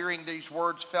 Ananias, hearing these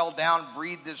words, fell down,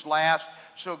 breathed his last.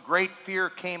 So great fear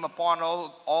came upon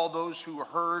all those who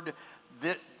heard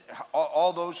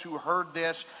all those who heard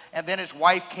this. And then his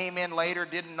wife came in later,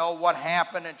 didn't know what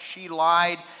happened, and she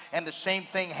lied. And the same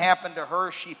thing happened to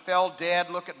her. She fell dead.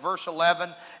 Look at verse 11.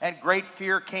 And great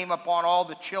fear came upon all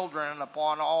the children and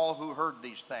upon all who heard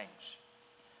these things.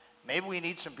 Maybe we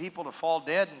need some people to fall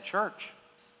dead in church.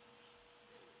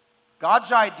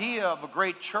 God's idea of a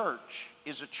great church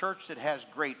is a church that has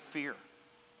great fear.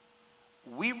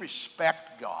 We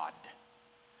respect God.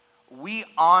 We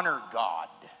honor God.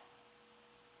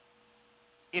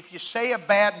 If you say a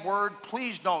bad word,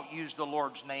 please don't use the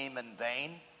Lord's name in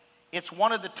vain. It's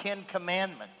one of the 10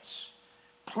 commandments.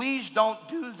 Please don't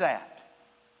do that.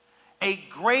 A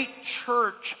great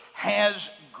church has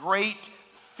great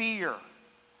fear.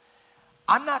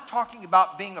 I'm not talking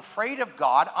about being afraid of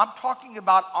God. I'm talking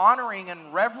about honoring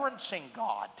and reverencing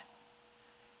God.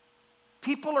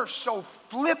 People are so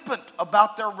flippant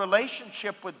about their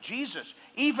relationship with Jesus.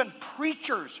 Even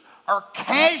preachers are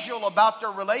casual about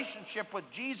their relationship with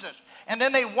Jesus. And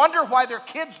then they wonder why their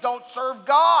kids don't serve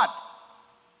God.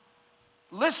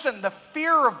 Listen, the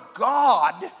fear of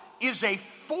God is a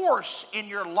force in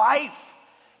your life.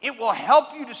 It will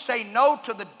help you to say no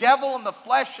to the devil and the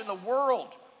flesh and the world.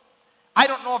 I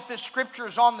don't know if this scripture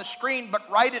is on the screen, but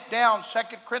write it down,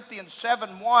 2 Corinthians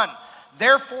 7:1.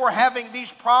 Therefore, having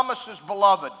these promises,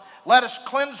 beloved, let us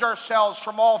cleanse ourselves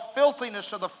from all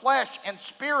filthiness of the flesh and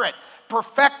spirit,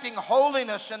 perfecting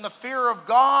holiness in the fear of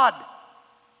God.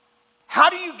 How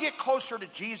do you get closer to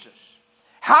Jesus?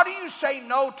 How do you say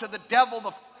no to the devil,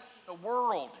 the flesh, and the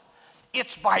world?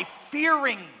 It's by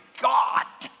fearing God.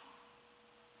 Let's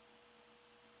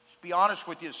be honest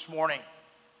with you this morning.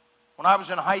 When I was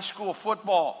in high school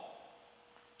football,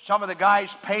 some of the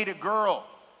guys paid a girl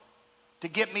to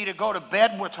get me to go to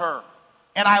bed with her.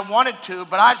 And I wanted to,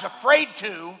 but I was afraid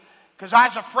to, because I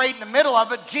was afraid in the middle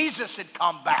of it, Jesus had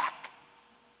come back.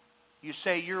 You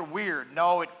say, you're weird.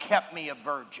 No, it kept me a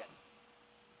virgin.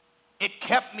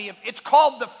 It's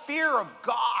called the fear of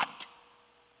God.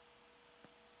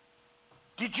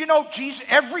 Did you know Jesus,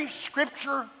 every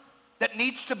scripture that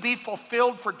needs to be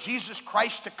fulfilled for Jesus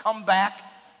Christ to come back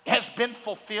has been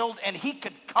fulfilled, and he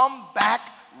could come back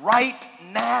right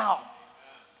now.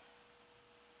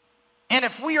 And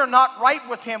if we are not right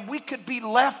with him, we could be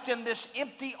left in this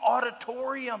empty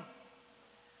auditorium.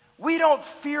 We don't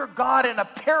fear God in a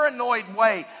paranoid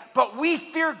way, but we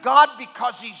fear God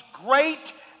because he's great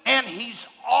and he's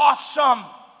awesome.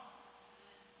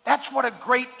 That's what a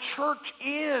great church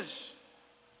is.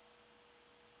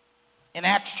 In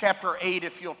Acts chapter 8,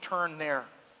 if you'll turn there,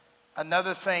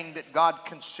 another thing that God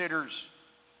considers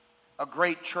a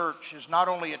great church is not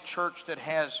only a church that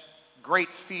has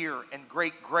great fear and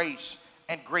great grace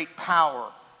and great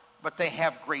power, but they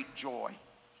have great joy.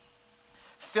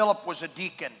 Philip was a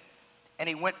deacon, and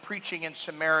he went preaching in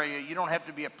Samaria. You don't have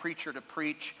to be a preacher to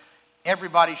preach.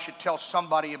 Everybody should tell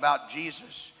somebody about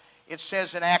Jesus. It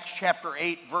says in Acts chapter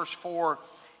 8, verse 4,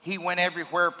 he went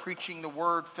everywhere preaching the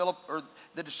word.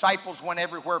 The disciples went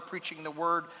everywhere preaching the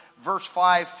word. Verse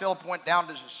 5, Philip went down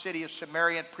to the city of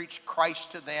Samaria and preached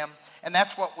Christ to them. And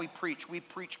that's what we preach. We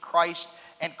preach Christ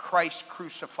and Christ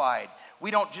crucified. We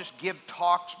don't just give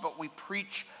talks, but we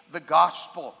preach the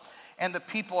gospel. And the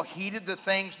people heeded the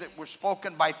things that were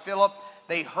spoken by Philip.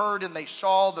 They heard and they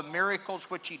saw the miracles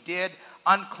which he did.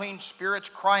 Unclean spirits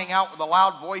crying out with a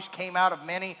loud voice came out of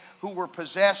many who were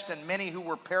possessed, and many who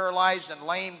were paralyzed and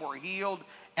lame were healed.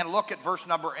 And look at verse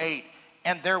number 8.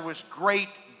 And there was great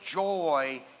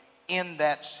joy in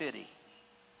that city.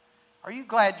 Are you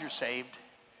glad you're saved?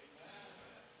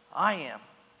 I am.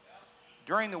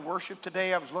 During the worship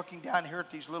today, I was looking down here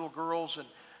at these little girls, and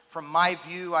from my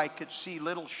view, I could see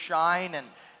little Shine. And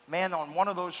man, on one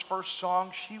of those first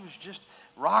songs, she was just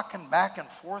rocking back and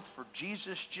forth for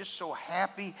Jesus, just so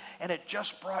happy, and it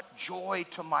just brought joy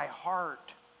to my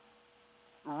heart.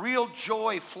 Real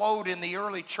joy flowed in the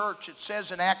early church. It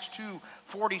says in Acts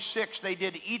 2:46, they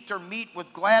did eat their meat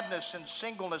with gladness and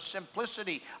singleness,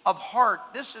 simplicity of heart.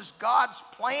 This is God's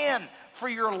plan for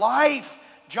your life.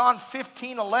 John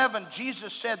 15:11,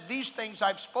 Jesus said, these things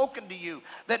I've spoken to you,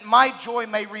 that my joy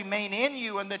may remain in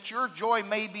you and that your joy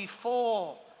may be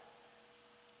full.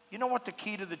 You know what the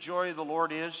key to the joy of the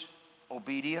Lord is?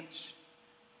 Obedience.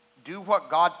 Do what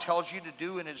God tells you to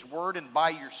do in his word and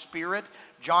by your spirit.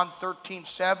 John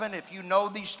 13:7, if you know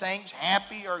these things,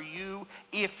 happy are you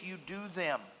if you do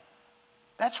them.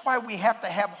 That's why we have to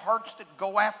have hearts that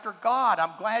go after God.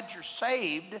 I'm glad you're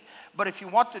saved, but if you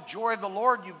want the joy of the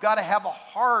Lord, you've got to have a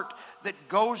heart that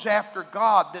goes after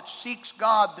God, that seeks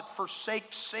God, that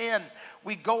forsakes sin.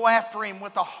 We go after Him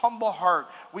with a humble heart.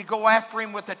 We go after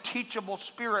Him with a teachable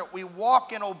spirit. We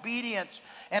walk in obedience.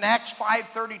 And Acts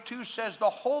 5:32 says the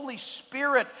Holy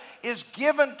Spirit is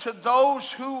given to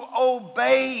those who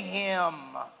obey Him.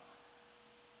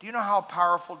 Do you know how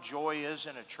powerful joy is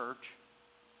in a church?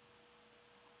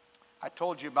 I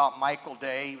told you about Michael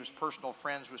Day. He was personal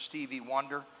friends with Stevie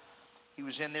Wonder. He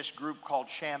was in this group called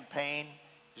Champagne.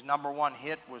 His number one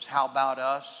hit was How About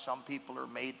Us? Some people are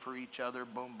made for each other.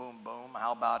 Boom, boom, boom.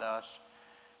 How About Us?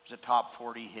 It was a top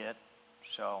 40 hit.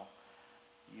 So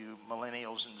you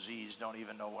millennials and Zs don't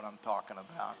even know what I'm talking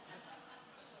about.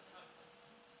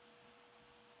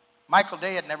 Michael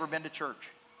Day had never been to church.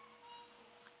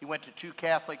 He went to 2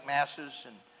 Catholic masses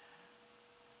and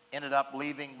ended up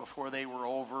leaving before they were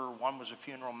over. One was a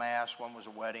funeral mass, one was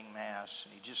a wedding mass,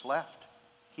 and he just left.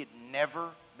 He had never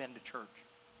been to church.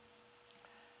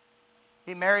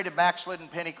 He married a backslidden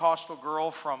Pentecostal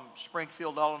girl from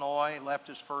Springfield, Illinois, left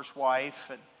his first wife.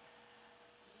 And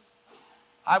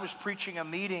I was preaching a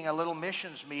meeting, a little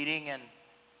missions meeting in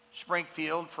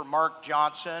Springfield for Mark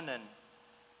Johnson,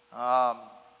 and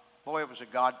boy, it was a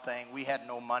God thing. We had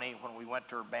no money when we went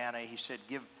to Urbana. He said,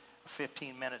 give a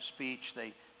 15-minute speech.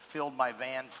 They filled my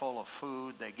van full of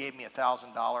food. They gave me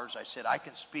 $1,000. I said, I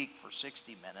can speak for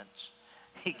 60 minutes.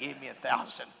 He gave me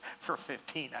 1,000 for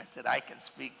 15. I said, I can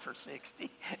speak for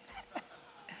 60.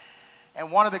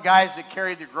 And one of the guys that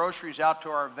carried the groceries out to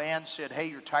our van said, hey,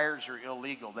 your tires are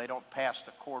illegal. They don't pass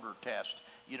the quarter test.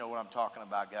 You know what I'm talking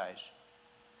about, guys.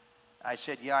 I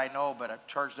said, yeah, I know, but I've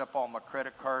charged up all my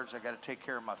credit cards. I got to take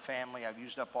care of my family. I've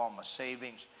used up all my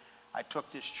savings. I took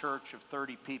this church of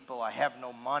 30 people. I have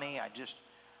no money.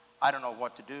 I don't know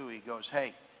what to do. He goes,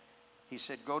 hey, he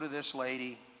said, go to this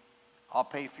lady. I'll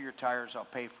pay for your tires. I'll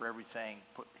pay for everything.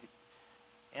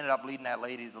 Ended up leading that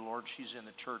lady to the Lord. She's in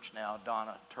the church now,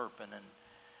 Donna Turpin.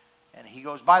 And he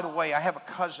goes, by the way, I have a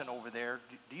cousin over there.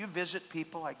 Do you visit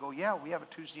people? I go, yeah, we have a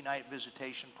Tuesday night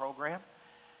visitation program.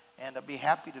 And I'd be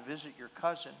happy to visit your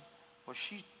cousin. Well,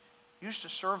 she used to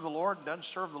serve the Lord and doesn't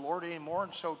serve the Lord anymore.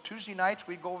 And so Tuesday nights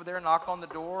we'd go over there and knock on the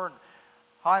door. And,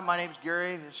 hi, my name's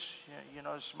Gary. This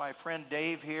is my friend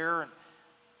Dave here. And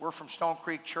we're from Stone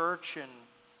Creek Church.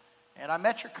 And I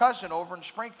met your cousin over in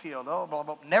Springfield. Oh, blah,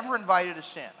 blah. Never invited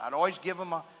us in. I'd always give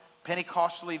them a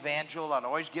Pentecostal evangel. I'd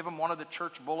always give them one of the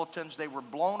church bulletins. They were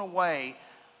blown away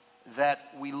that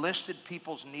we listed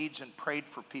people's needs and prayed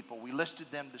for people. We listed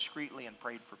them discreetly and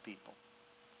prayed for people.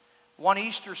 One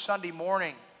Easter Sunday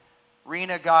morning,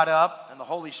 Rena got up and the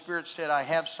Holy Spirit said, I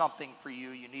have something for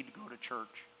you. You need to go to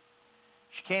church.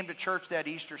 She came to church that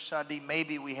Easter Sunday.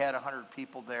 Maybe we had 100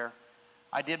 people there.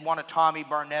 I did one of Tommy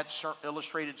Barnett's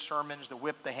illustrated sermons, The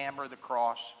Whip, the Hammer, the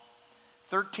Cross.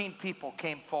 13 people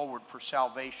came forward for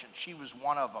salvation. She was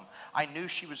one of them. I knew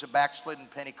she was a backslidden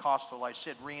Pentecostal. I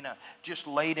said, Rena, just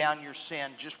lay down your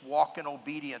sin. Just walk in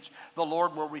obedience. The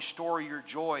Lord will restore your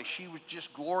joy. She was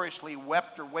just gloriously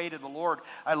wept her way to the Lord.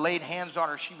 I laid hands on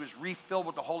her. She was refilled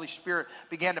with the Holy Spirit,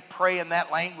 began to pray in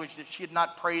that language that she had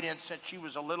not prayed in since she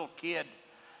was a little kid.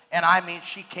 And I mean,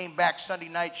 she came back Sunday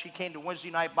night. She came to Wednesday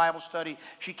night Bible study.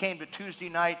 She came to Tuesday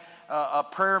night a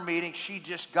prayer meeting. She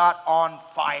just got on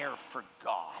fire for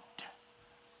God.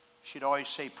 She'd always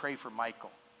say, pray for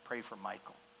Michael. Pray for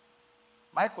Michael.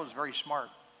 Michael was very smart.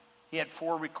 He had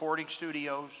 4 recording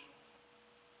studios.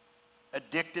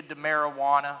 Addicted to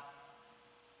marijuana.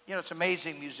 You know, it's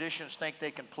amazing musicians think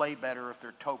they can play better if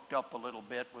they're toked up a little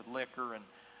bit with liquor and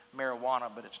marijuana,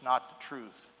 but it's not the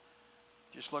truth.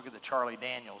 Just look at the Charlie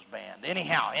Daniels band.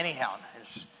 Anyhow,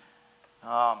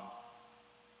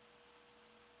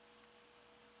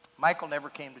 Michael never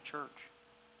came to church.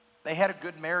 They had a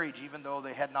good marriage even though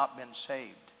they had not been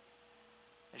saved.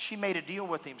 And she made a deal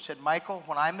with him, said, Michael,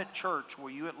 when I'm at church, will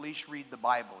you at least read the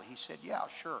Bible? He said, yeah,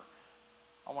 sure.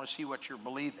 I want to see what you're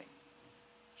believing.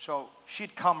 So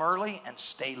she'd come early and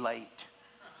stay late.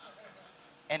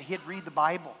 And he'd read the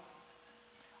Bible.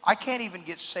 I can't even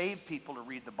get saved people to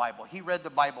read the Bible. He read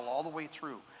the Bible all the way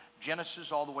through,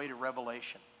 Genesis all the way to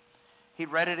Revelation. He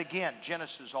read it again,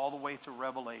 Genesis all the way through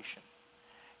Revelation.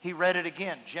 He read it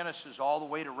again, Genesis all the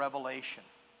way to Revelation.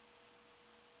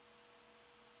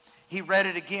 He read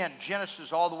it again,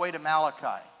 Genesis all the way to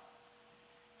Malachi.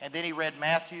 And then he read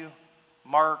Matthew,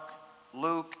 Mark,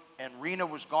 Luke, and Rena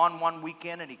was gone one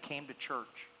weekend and he came to church.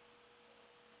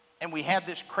 And we had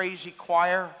this crazy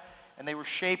choir. And they were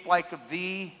shaped like a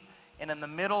V. And in the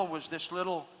middle was this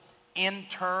little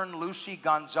intern, Lucy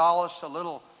Gonzalez, a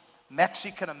little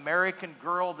Mexican-American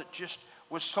girl that just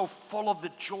was so full of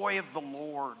the joy of the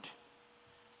Lord.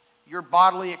 Your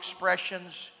bodily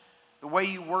expressions, The way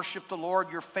you worship the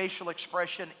Lord, your facial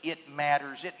expression, it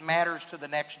matters. It matters to the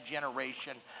next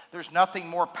generation. There's nothing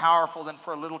more powerful than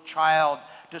for a little child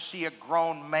to see a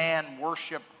grown man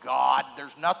worship God.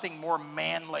 There's nothing more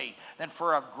manly than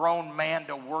for a grown man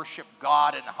to worship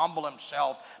God and humble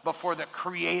himself before the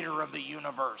creator of the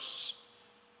universe.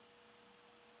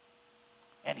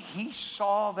 And he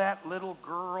saw that little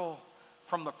girl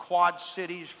from the Quad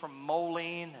Cities, from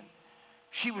Moline, and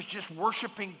she was just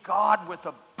worshiping God with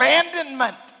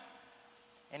abandonment.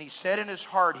 And he said in his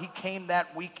heart, he came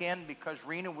that weekend because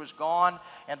Rena was gone,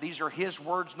 and these are his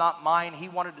words, not mine. He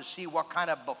wanted to see what kind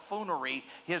of buffoonery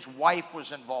his wife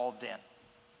was involved in.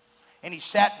 And he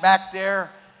sat back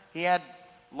there. He had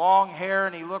long hair,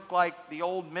 and he looked like the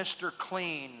old Mr.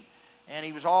 Clean. And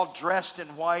he was all dressed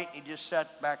in white. He just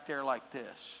sat back there like this.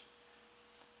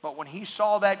 But when he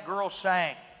saw that girl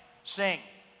sing,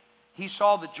 he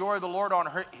saw the joy of the Lord on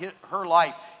her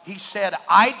life. He said,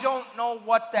 I don't know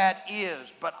what that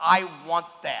is, but I want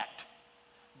that.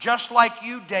 Just like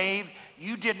you, Dave,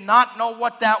 you did not know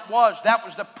what that was. That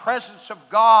was the presence of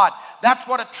God. That's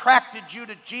what attracted you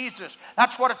to Jesus.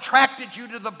 That's what attracted you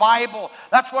to the Bible.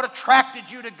 That's what attracted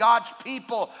you to God's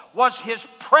people, was His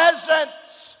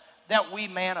presence that we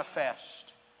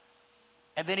manifest.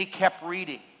 And then he kept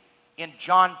reading in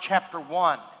John chapter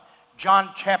 1, John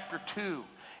chapter 2,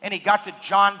 and he got to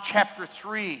John chapter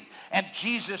 3, and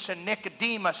Jesus and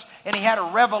Nicodemus, and he had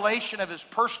a revelation of his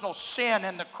personal sin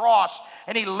and the cross,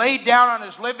 and he laid down on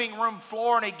his living room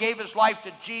floor and he gave his life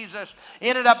to Jesus. He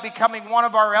ended up becoming one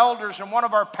of our elders and one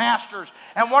of our pastors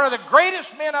and one of the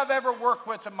greatest men I've ever worked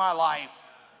with in my life.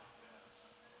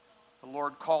 The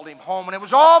Lord called him home, and it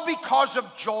was all because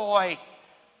of joy.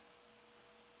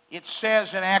 It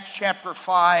says in Acts chapter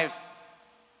 5,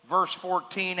 verse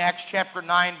 14, Acts chapter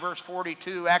 9, verse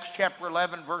 42, Acts chapter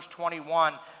 11, verse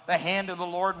 21, the hand of the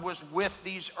Lord was with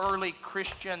these early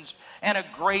Christians, and a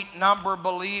great number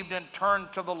believed and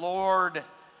turned to the Lord.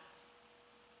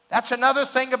 That's another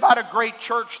thing about a great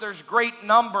church. There's great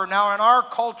number. Now, in our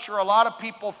culture, a lot of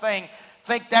people think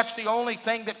that's the only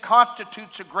thing that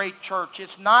constitutes a great church.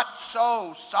 It's not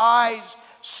so. Size,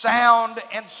 sound,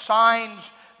 and signs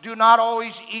do not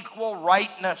always equal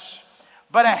rightness.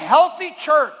 But a healthy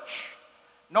church,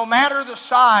 no matter the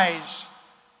size,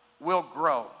 will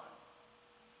grow.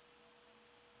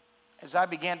 As I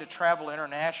began to travel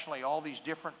internationally, all these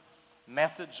different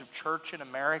methods of church in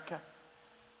America,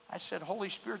 I said, Holy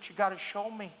Spirit, you got to show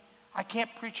me. I can't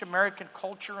preach American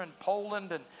culture in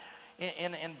Poland and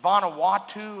in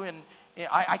Vanuatu, and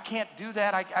I can't do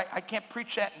that. I can't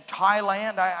preach that in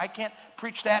Thailand. I can't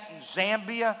preach that in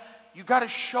Zambia. You got to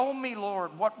show me,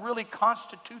 Lord, what really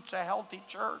constitutes a healthy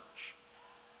church.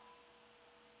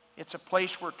 It's a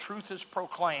place where truth is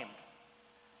proclaimed,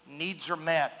 needs are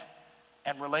met,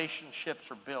 and relationships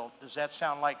are built. Does that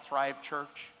sound like Thrive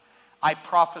Church? I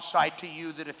prophesy to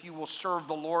you that if you will serve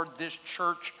the Lord, this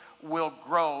church will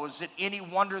grow. Is it any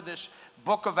wonder this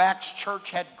book of Acts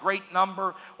church had great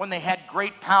number when they had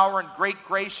great power and great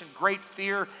grace and great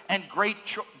fear and great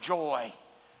joy?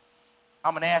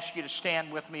 I'm going to ask you to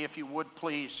stand with me if you would,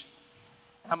 please.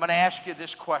 I'm going to ask you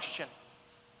this question.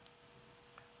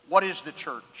 What is the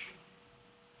church?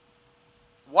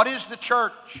 What is the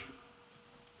church?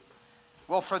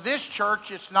 Well, for this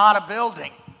church, it's not a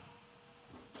building.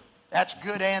 That's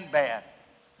good and bad.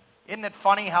 Isn't it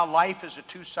funny how life is a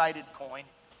two-sided coin?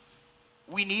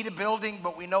 We need a building,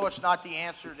 but we know it's not the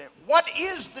answer to it. What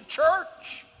is the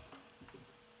church?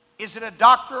 Is it a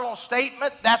doctrinal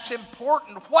statement? That's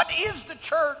important. What is the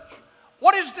church?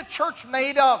 What is the church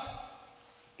made of?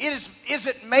 Is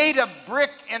it made of brick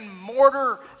and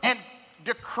mortar and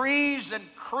decrees and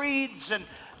creeds and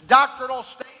doctrinal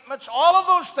statements? All of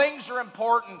those things are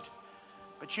important.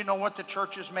 But you know what the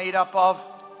church is made up of?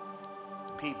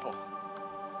 People.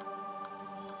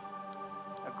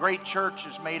 A great church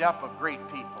is made up of great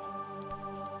people.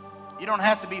 You don't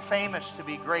have to be famous to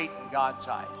be great in God's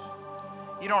eyes.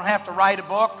 You don't have to write a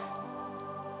book.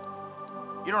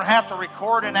 You don't have to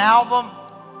record an album.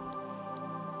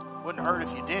 Wouldn't hurt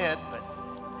if you did, but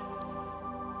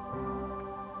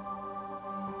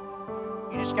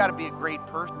you just got to be a great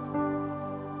person.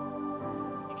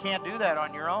 You can't do that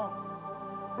on your own.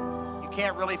 You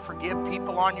can't really forgive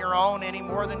people on your own any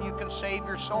more than you can save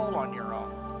your soul on your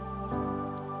own.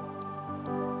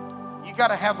 You got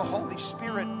to have the Holy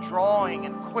Spirit drawing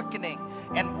and quickening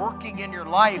and working in your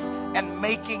life and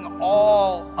making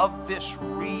all of this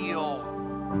real.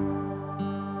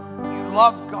 You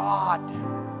love God.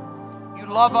 You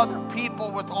love other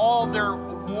people with all their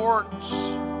warts.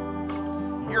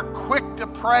 You're quick to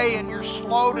pray and you're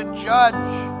slow to judge.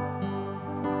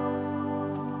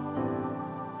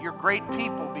 You're great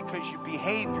people because you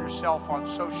behave yourself on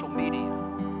social media.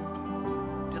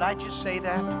 Did I just say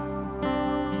that?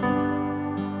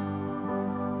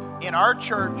 In our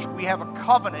church, we have a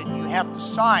covenant you have to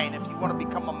sign if you want to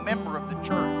become a member of the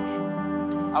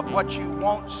church, of what you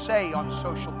won't say on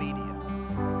social media.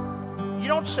 You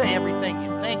don't say everything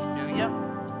you think, do you?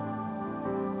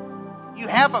 You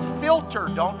have a filter,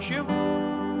 don't you?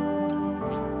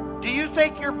 Do you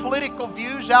think your political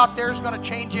views out there is going to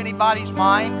change anybody's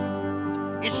mind?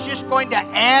 It's just going to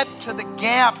add to the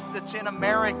gap that's in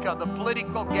America, the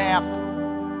political gap,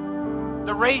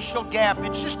 the racial gap.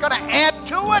 It's just going to add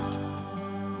to it.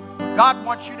 God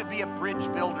wants you to be a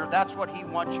bridge builder. That's what He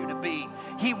wants you to be.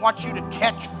 He wants you to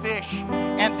catch fish,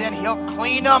 and then He'll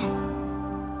clean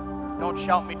them. Don't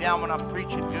shout me down when I'm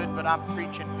preaching good, but I'm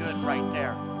preaching good right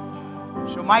there.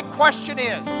 So my question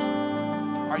is,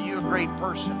 are you a great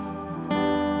person?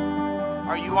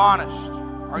 Are you honest?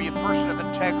 Are you a person of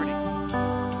integrity?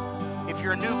 If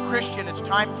you're a new Christian, it's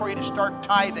time for you to start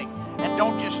tithing. And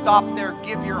don't just stop there.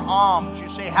 Give your alms. You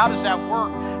say, how does that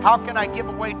work? How can I give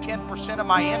away 10% of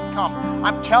my income?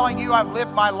 I'm telling you, I've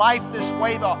lived my life this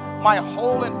way my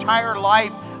whole entire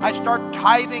life. I started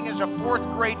tithing as a 4th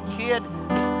grade kid.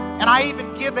 And I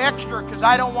even give extra because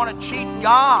I don't want to cheat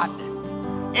God.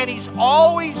 And He's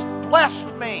always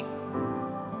blessed me.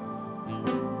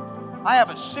 I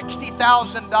have a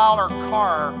 $60,000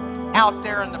 car out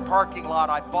there in the parking lot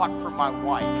I bought for my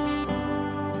wife.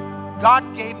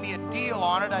 God gave me a deal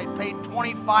on it. I paid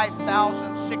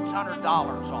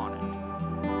 $25,600 on it.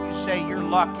 You say you're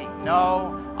lucky.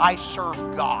 No, I serve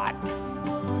God.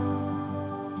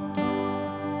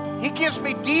 He gives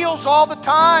me deals all the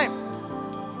time.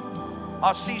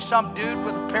 I'll see some dude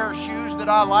with a pair of shoes that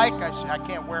I like. I say, I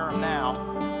can't wear them now.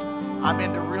 I'm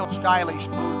into real stylish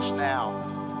boots now.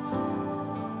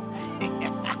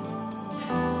 And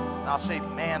I'll say,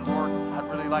 man, Lord, I'd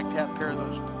really like to have a pair of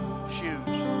those shoes.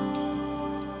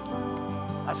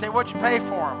 I say, what'd you pay for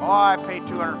them? Oh, I paid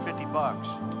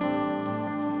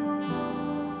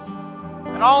 $250.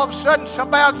 And all of a sudden,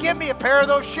 somebody will give me a pair of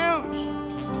those shoes.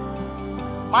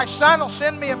 My son will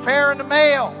send me a pair in the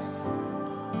mail.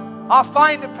 I'll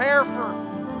find a pair for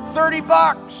 $30.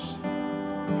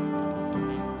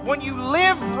 When you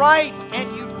live right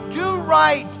and you do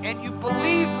right and you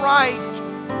believe right,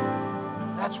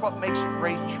 that's what makes a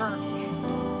great church.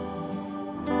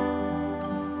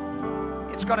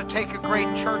 It's going to take a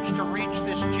great church to reach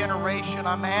this generation.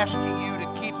 I'm asking you to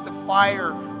keep the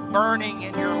fire burning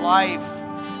in your life,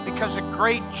 because a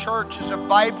great church is a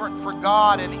vibrant for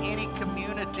God in any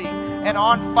community. An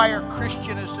on-fire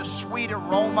Christian is a sweet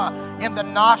aroma in the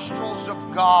nostrils of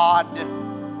God.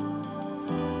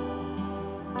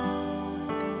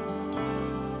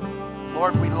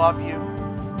 Lord, we love you.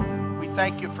 We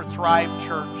thank you for Thrive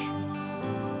Church.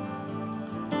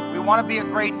 We want to be a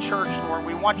great church, Lord.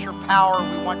 We want your power.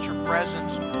 We want your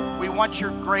presence. We want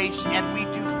your grace, and we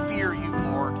do fear you,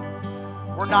 Lord.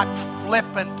 We're not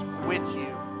flippant with you.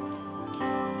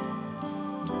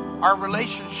 Our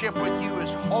relationship with you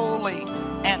is holy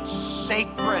and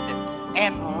sacred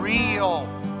and real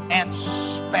and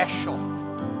special.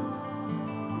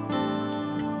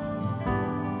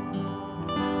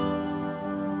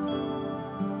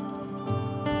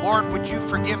 Lord, would you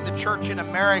forgive the church in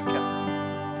America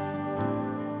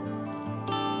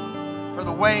for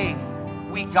the way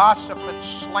we gossip and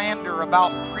slander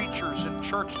about preachers and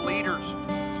church leaders.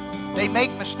 They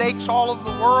make mistakes all over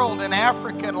the world, in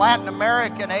Africa and Latin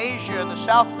America and Asia and the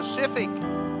South Pacific.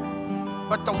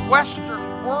 But the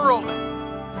Western world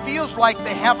feels like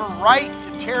they have a right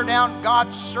to tear down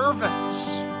God's servants.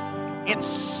 It's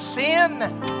sin,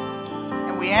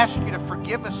 and we ask you to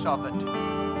forgive us of it.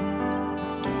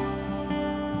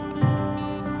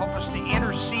 Help us to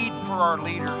intercede for our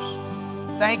leaders.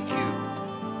 Thank you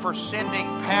for sending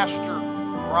Pastor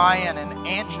Brian and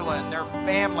Angela and their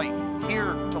family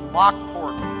here to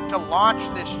Lockport to launch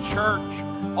this church.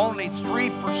 Only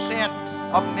 3%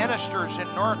 of ministers in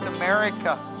North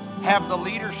America have the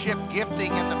leadership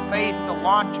gifting and the faith to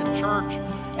launch a church.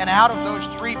 And out of those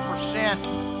 3%,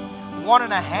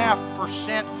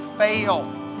 1.5% fail.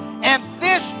 And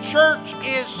this church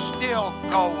is still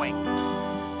going.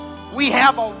 We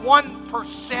have a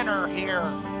 1%er here,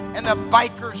 and the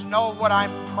bikers know what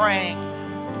I'm praying.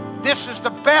 This is the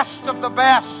best of the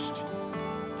best.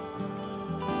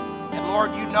 And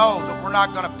Lord, you know that we're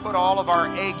not going to put all of our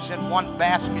eggs in one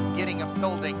basket getting a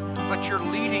building, but you're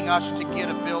leading us to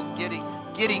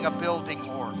getting a building,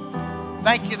 Lord.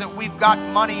 Thank you that we've got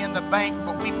money in the bank,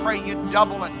 but we pray you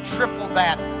double and triple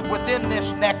that within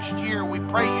this next year. We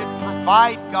pray you'd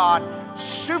provide, God,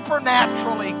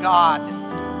 supernaturally, God.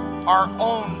 our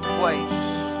own place.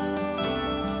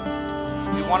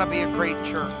 We want to be a great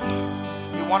church.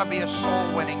 We want to be a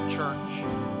soul-winning church.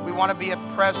 We want to be a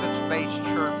presence-based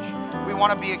church. We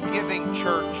want to be a giving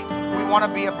church. We want to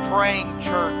be a praying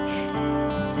church.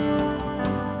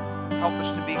 Help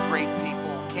us to be great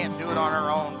people. Can't do it on our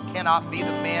own. Cannot be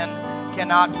the men.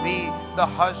 Cannot be the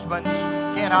husbands.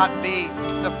 Cannot be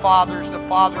the fathers, the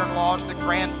father-in-laws, the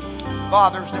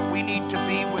grandfathers that we need to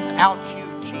be without you,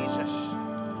 Jesus.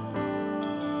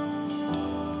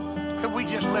 Could we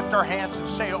just lift our hands and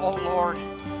say, oh Lord,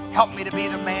 help me to be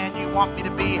the man you want me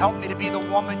to be. Help me to be the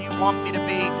woman you want me to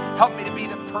be. Help me to be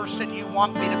the person you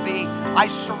want me to be. I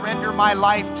surrender my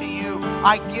life to you.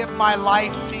 I give my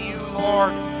life to you,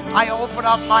 Lord. I open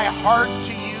up my heart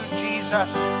to you, Jesus.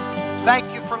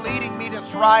 Thank you for leading me to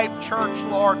Thrive Church,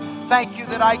 Lord. Thank you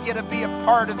that I get to be a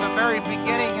part of the very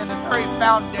beginning and the very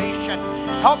foundation.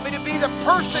 Help me to be the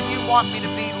person you want me to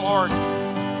be, Lord.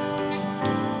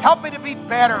 Help me to be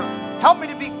better. Help me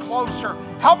to be closer.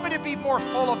 Help me to be more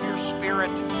full of your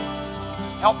Spirit.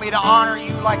 Help me to honor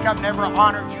you like I've never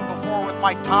honored you before with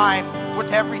my time,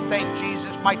 with everything,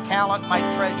 Jesus, my talent, my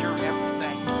treasure,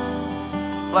 everything.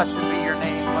 Blessed be your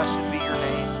name. Blessed be your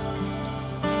name.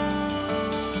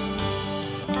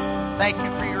 Thank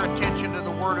you for your attention to the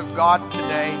Word of God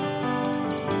today.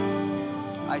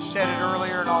 I said it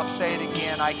earlier and I'll say it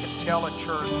again. I can tell a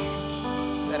church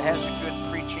that has a good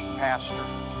preaching pastor.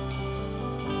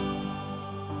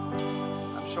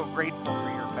 I'm so grateful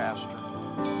for your pastor.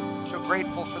 I'm so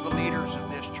grateful for the leaders of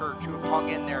this church who have hung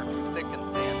in there through thick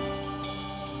and thin.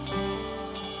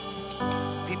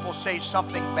 People say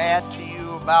something bad to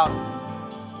you about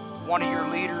one of your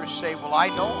leaders, say, well, I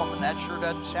know him, and that sure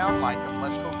doesn't sound like him.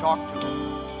 Let's go talk to him.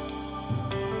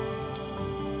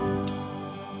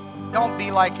 Don't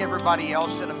be like everybody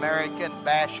else in America and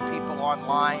bash people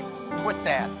online. Quit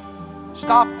that.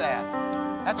 Stop that.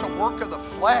 That's a work of the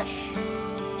flesh.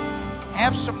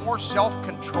 Have some more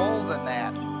self-control than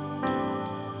that.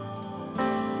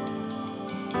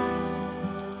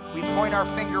 We point our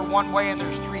finger one way and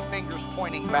there's three fingers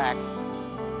pointing back.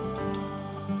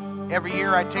 Every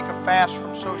year I take a fast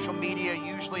from social media,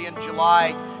 usually in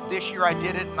July. This year I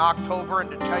did it in October, and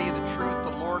to tell you the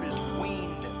truth, the Lord has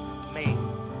weaned me.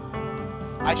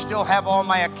 I still have all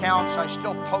my accounts. I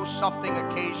still post something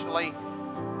occasionally,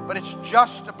 but it's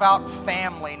just about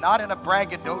family, not in a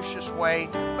braggadocious way,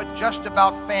 but just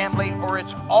about family, or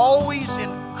it's always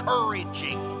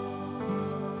encouraging.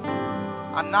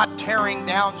 I'm not tearing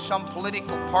down some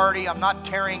political party. I'm not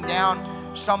tearing down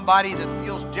somebody that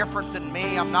feels different than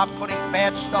me. I'm not putting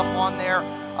bad stuff on there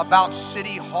about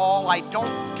City Hall. I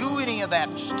don't do any of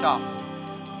that stuff.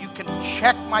 You can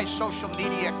check my social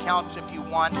media accounts if you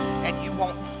want, and you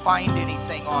won't find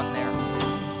anything on there.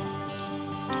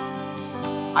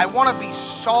 I want to be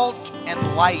salt and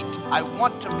light. I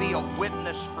want to be a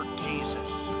witness for Jesus.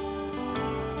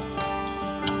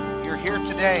 You're here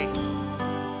today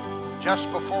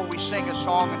just before we sing a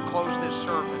song and close this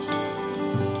service.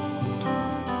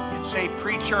 Say,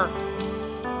 preacher,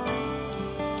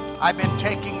 I've been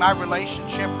taking my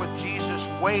relationship with Jesus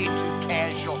way too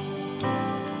casual.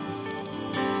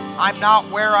 I'm not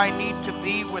where I need to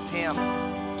be with Him.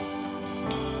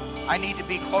 I need to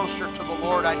be closer to the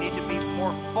Lord. I need to be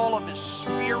more full of His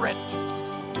Spirit.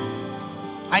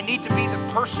 I need to be the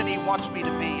person He wants me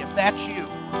to be. If that's you,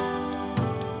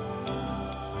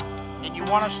 and you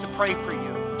want us to pray for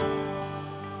you,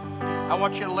 I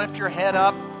want you to lift your head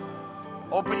up.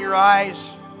 Open your eyes.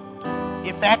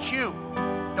 If that's you,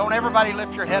 don't everybody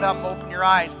lift your head up and open your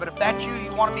eyes. But if that's you,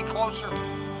 you want to be closer.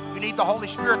 You need the Holy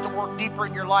Spirit to work deeper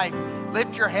in your life.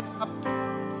 Lift your head up.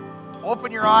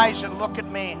 Open your eyes and look at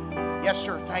me. Yes,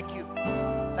 sir. Thank you.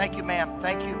 Thank you, ma'am.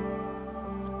 Thank you.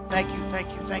 Thank you. Thank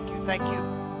you. Thank you. Thank you.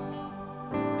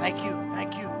 Thank you.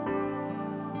 Thank you.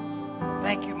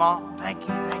 Thank you, Mom. Thank you.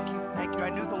 Thank you. Thank you. I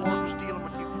knew the Lord was dealing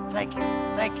with you. Thank you.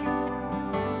 Thank you.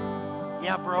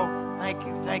 Yeah, bro. Thank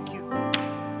you. Thank you.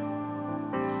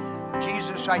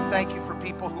 Jesus, I thank you for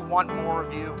people who want more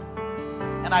of you.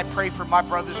 And I pray for my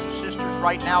brothers and sisters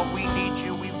right now. We need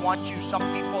you. We want you. Some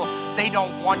people, they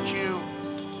don't want you.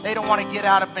 They don't want to get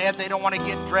out of bed. They don't want to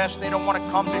get dressed. They don't want to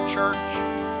come to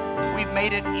church. We've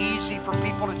made it easy for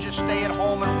people to just stay at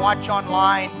home and watch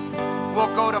online.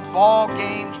 We'll go to ball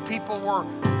games. People were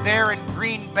there in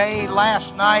Green Bay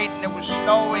last night, and it was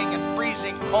snowing and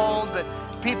freezing cold, but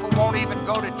people won't even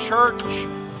go to church.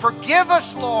 Forgive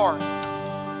us, Lord.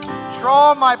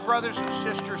 Draw my brothers and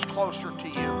sisters closer to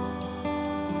you.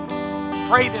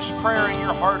 Pray this prayer in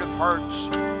your heart of hearts.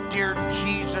 Dear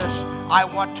Jesus, I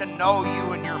want to know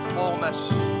you in your fullness.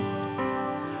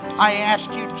 I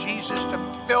ask you, Jesus, to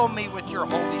fill me with your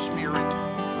Holy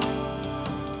Spirit.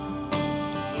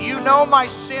 You know my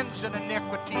sins and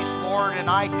iniquities, Lord, and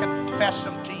I confess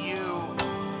them to you.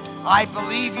 I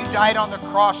believe you died on the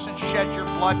cross and shed your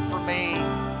blood for me.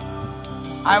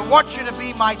 I want you to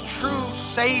be my true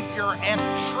Savior and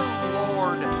true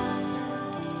Lord.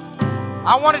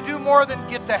 I want to do more than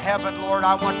get to heaven, Lord.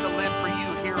 I want to live for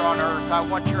you here on earth. I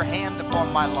want your hand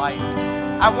upon my life.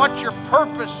 I want your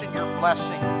purpose and your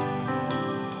blessing.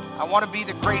 I want to be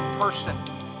the great person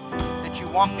that you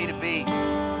want me to be.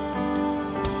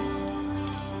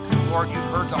 Lord,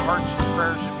 you've heard the hearts and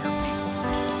prayers of your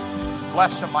people.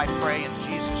 Bless them, I pray, in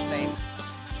Jesus' name.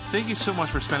 Thank you so much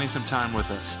for spending some time with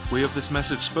us. We hope this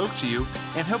message spoke to you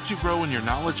and helped you grow in your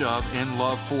knowledge of and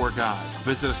love for God.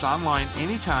 Visit us online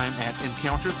anytime at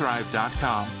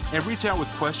EncounterThrive.com and reach out with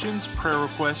questions, prayer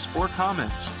requests, or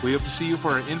comments. We hope to see you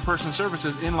for our in-person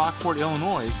services in Lockport,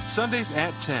 Illinois, Sundays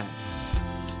at 10.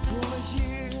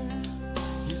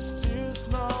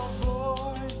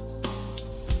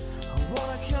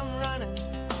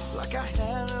 I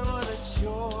have no other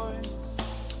choice.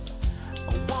 I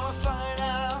wanna find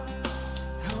out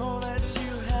all that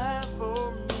you have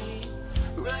for me.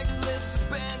 Reckless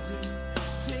abandon,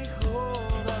 take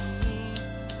hold of me.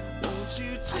 Won't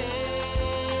you take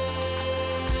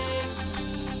me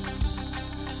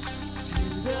to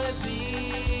the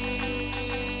deep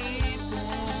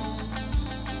end?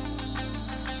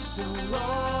 So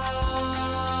long.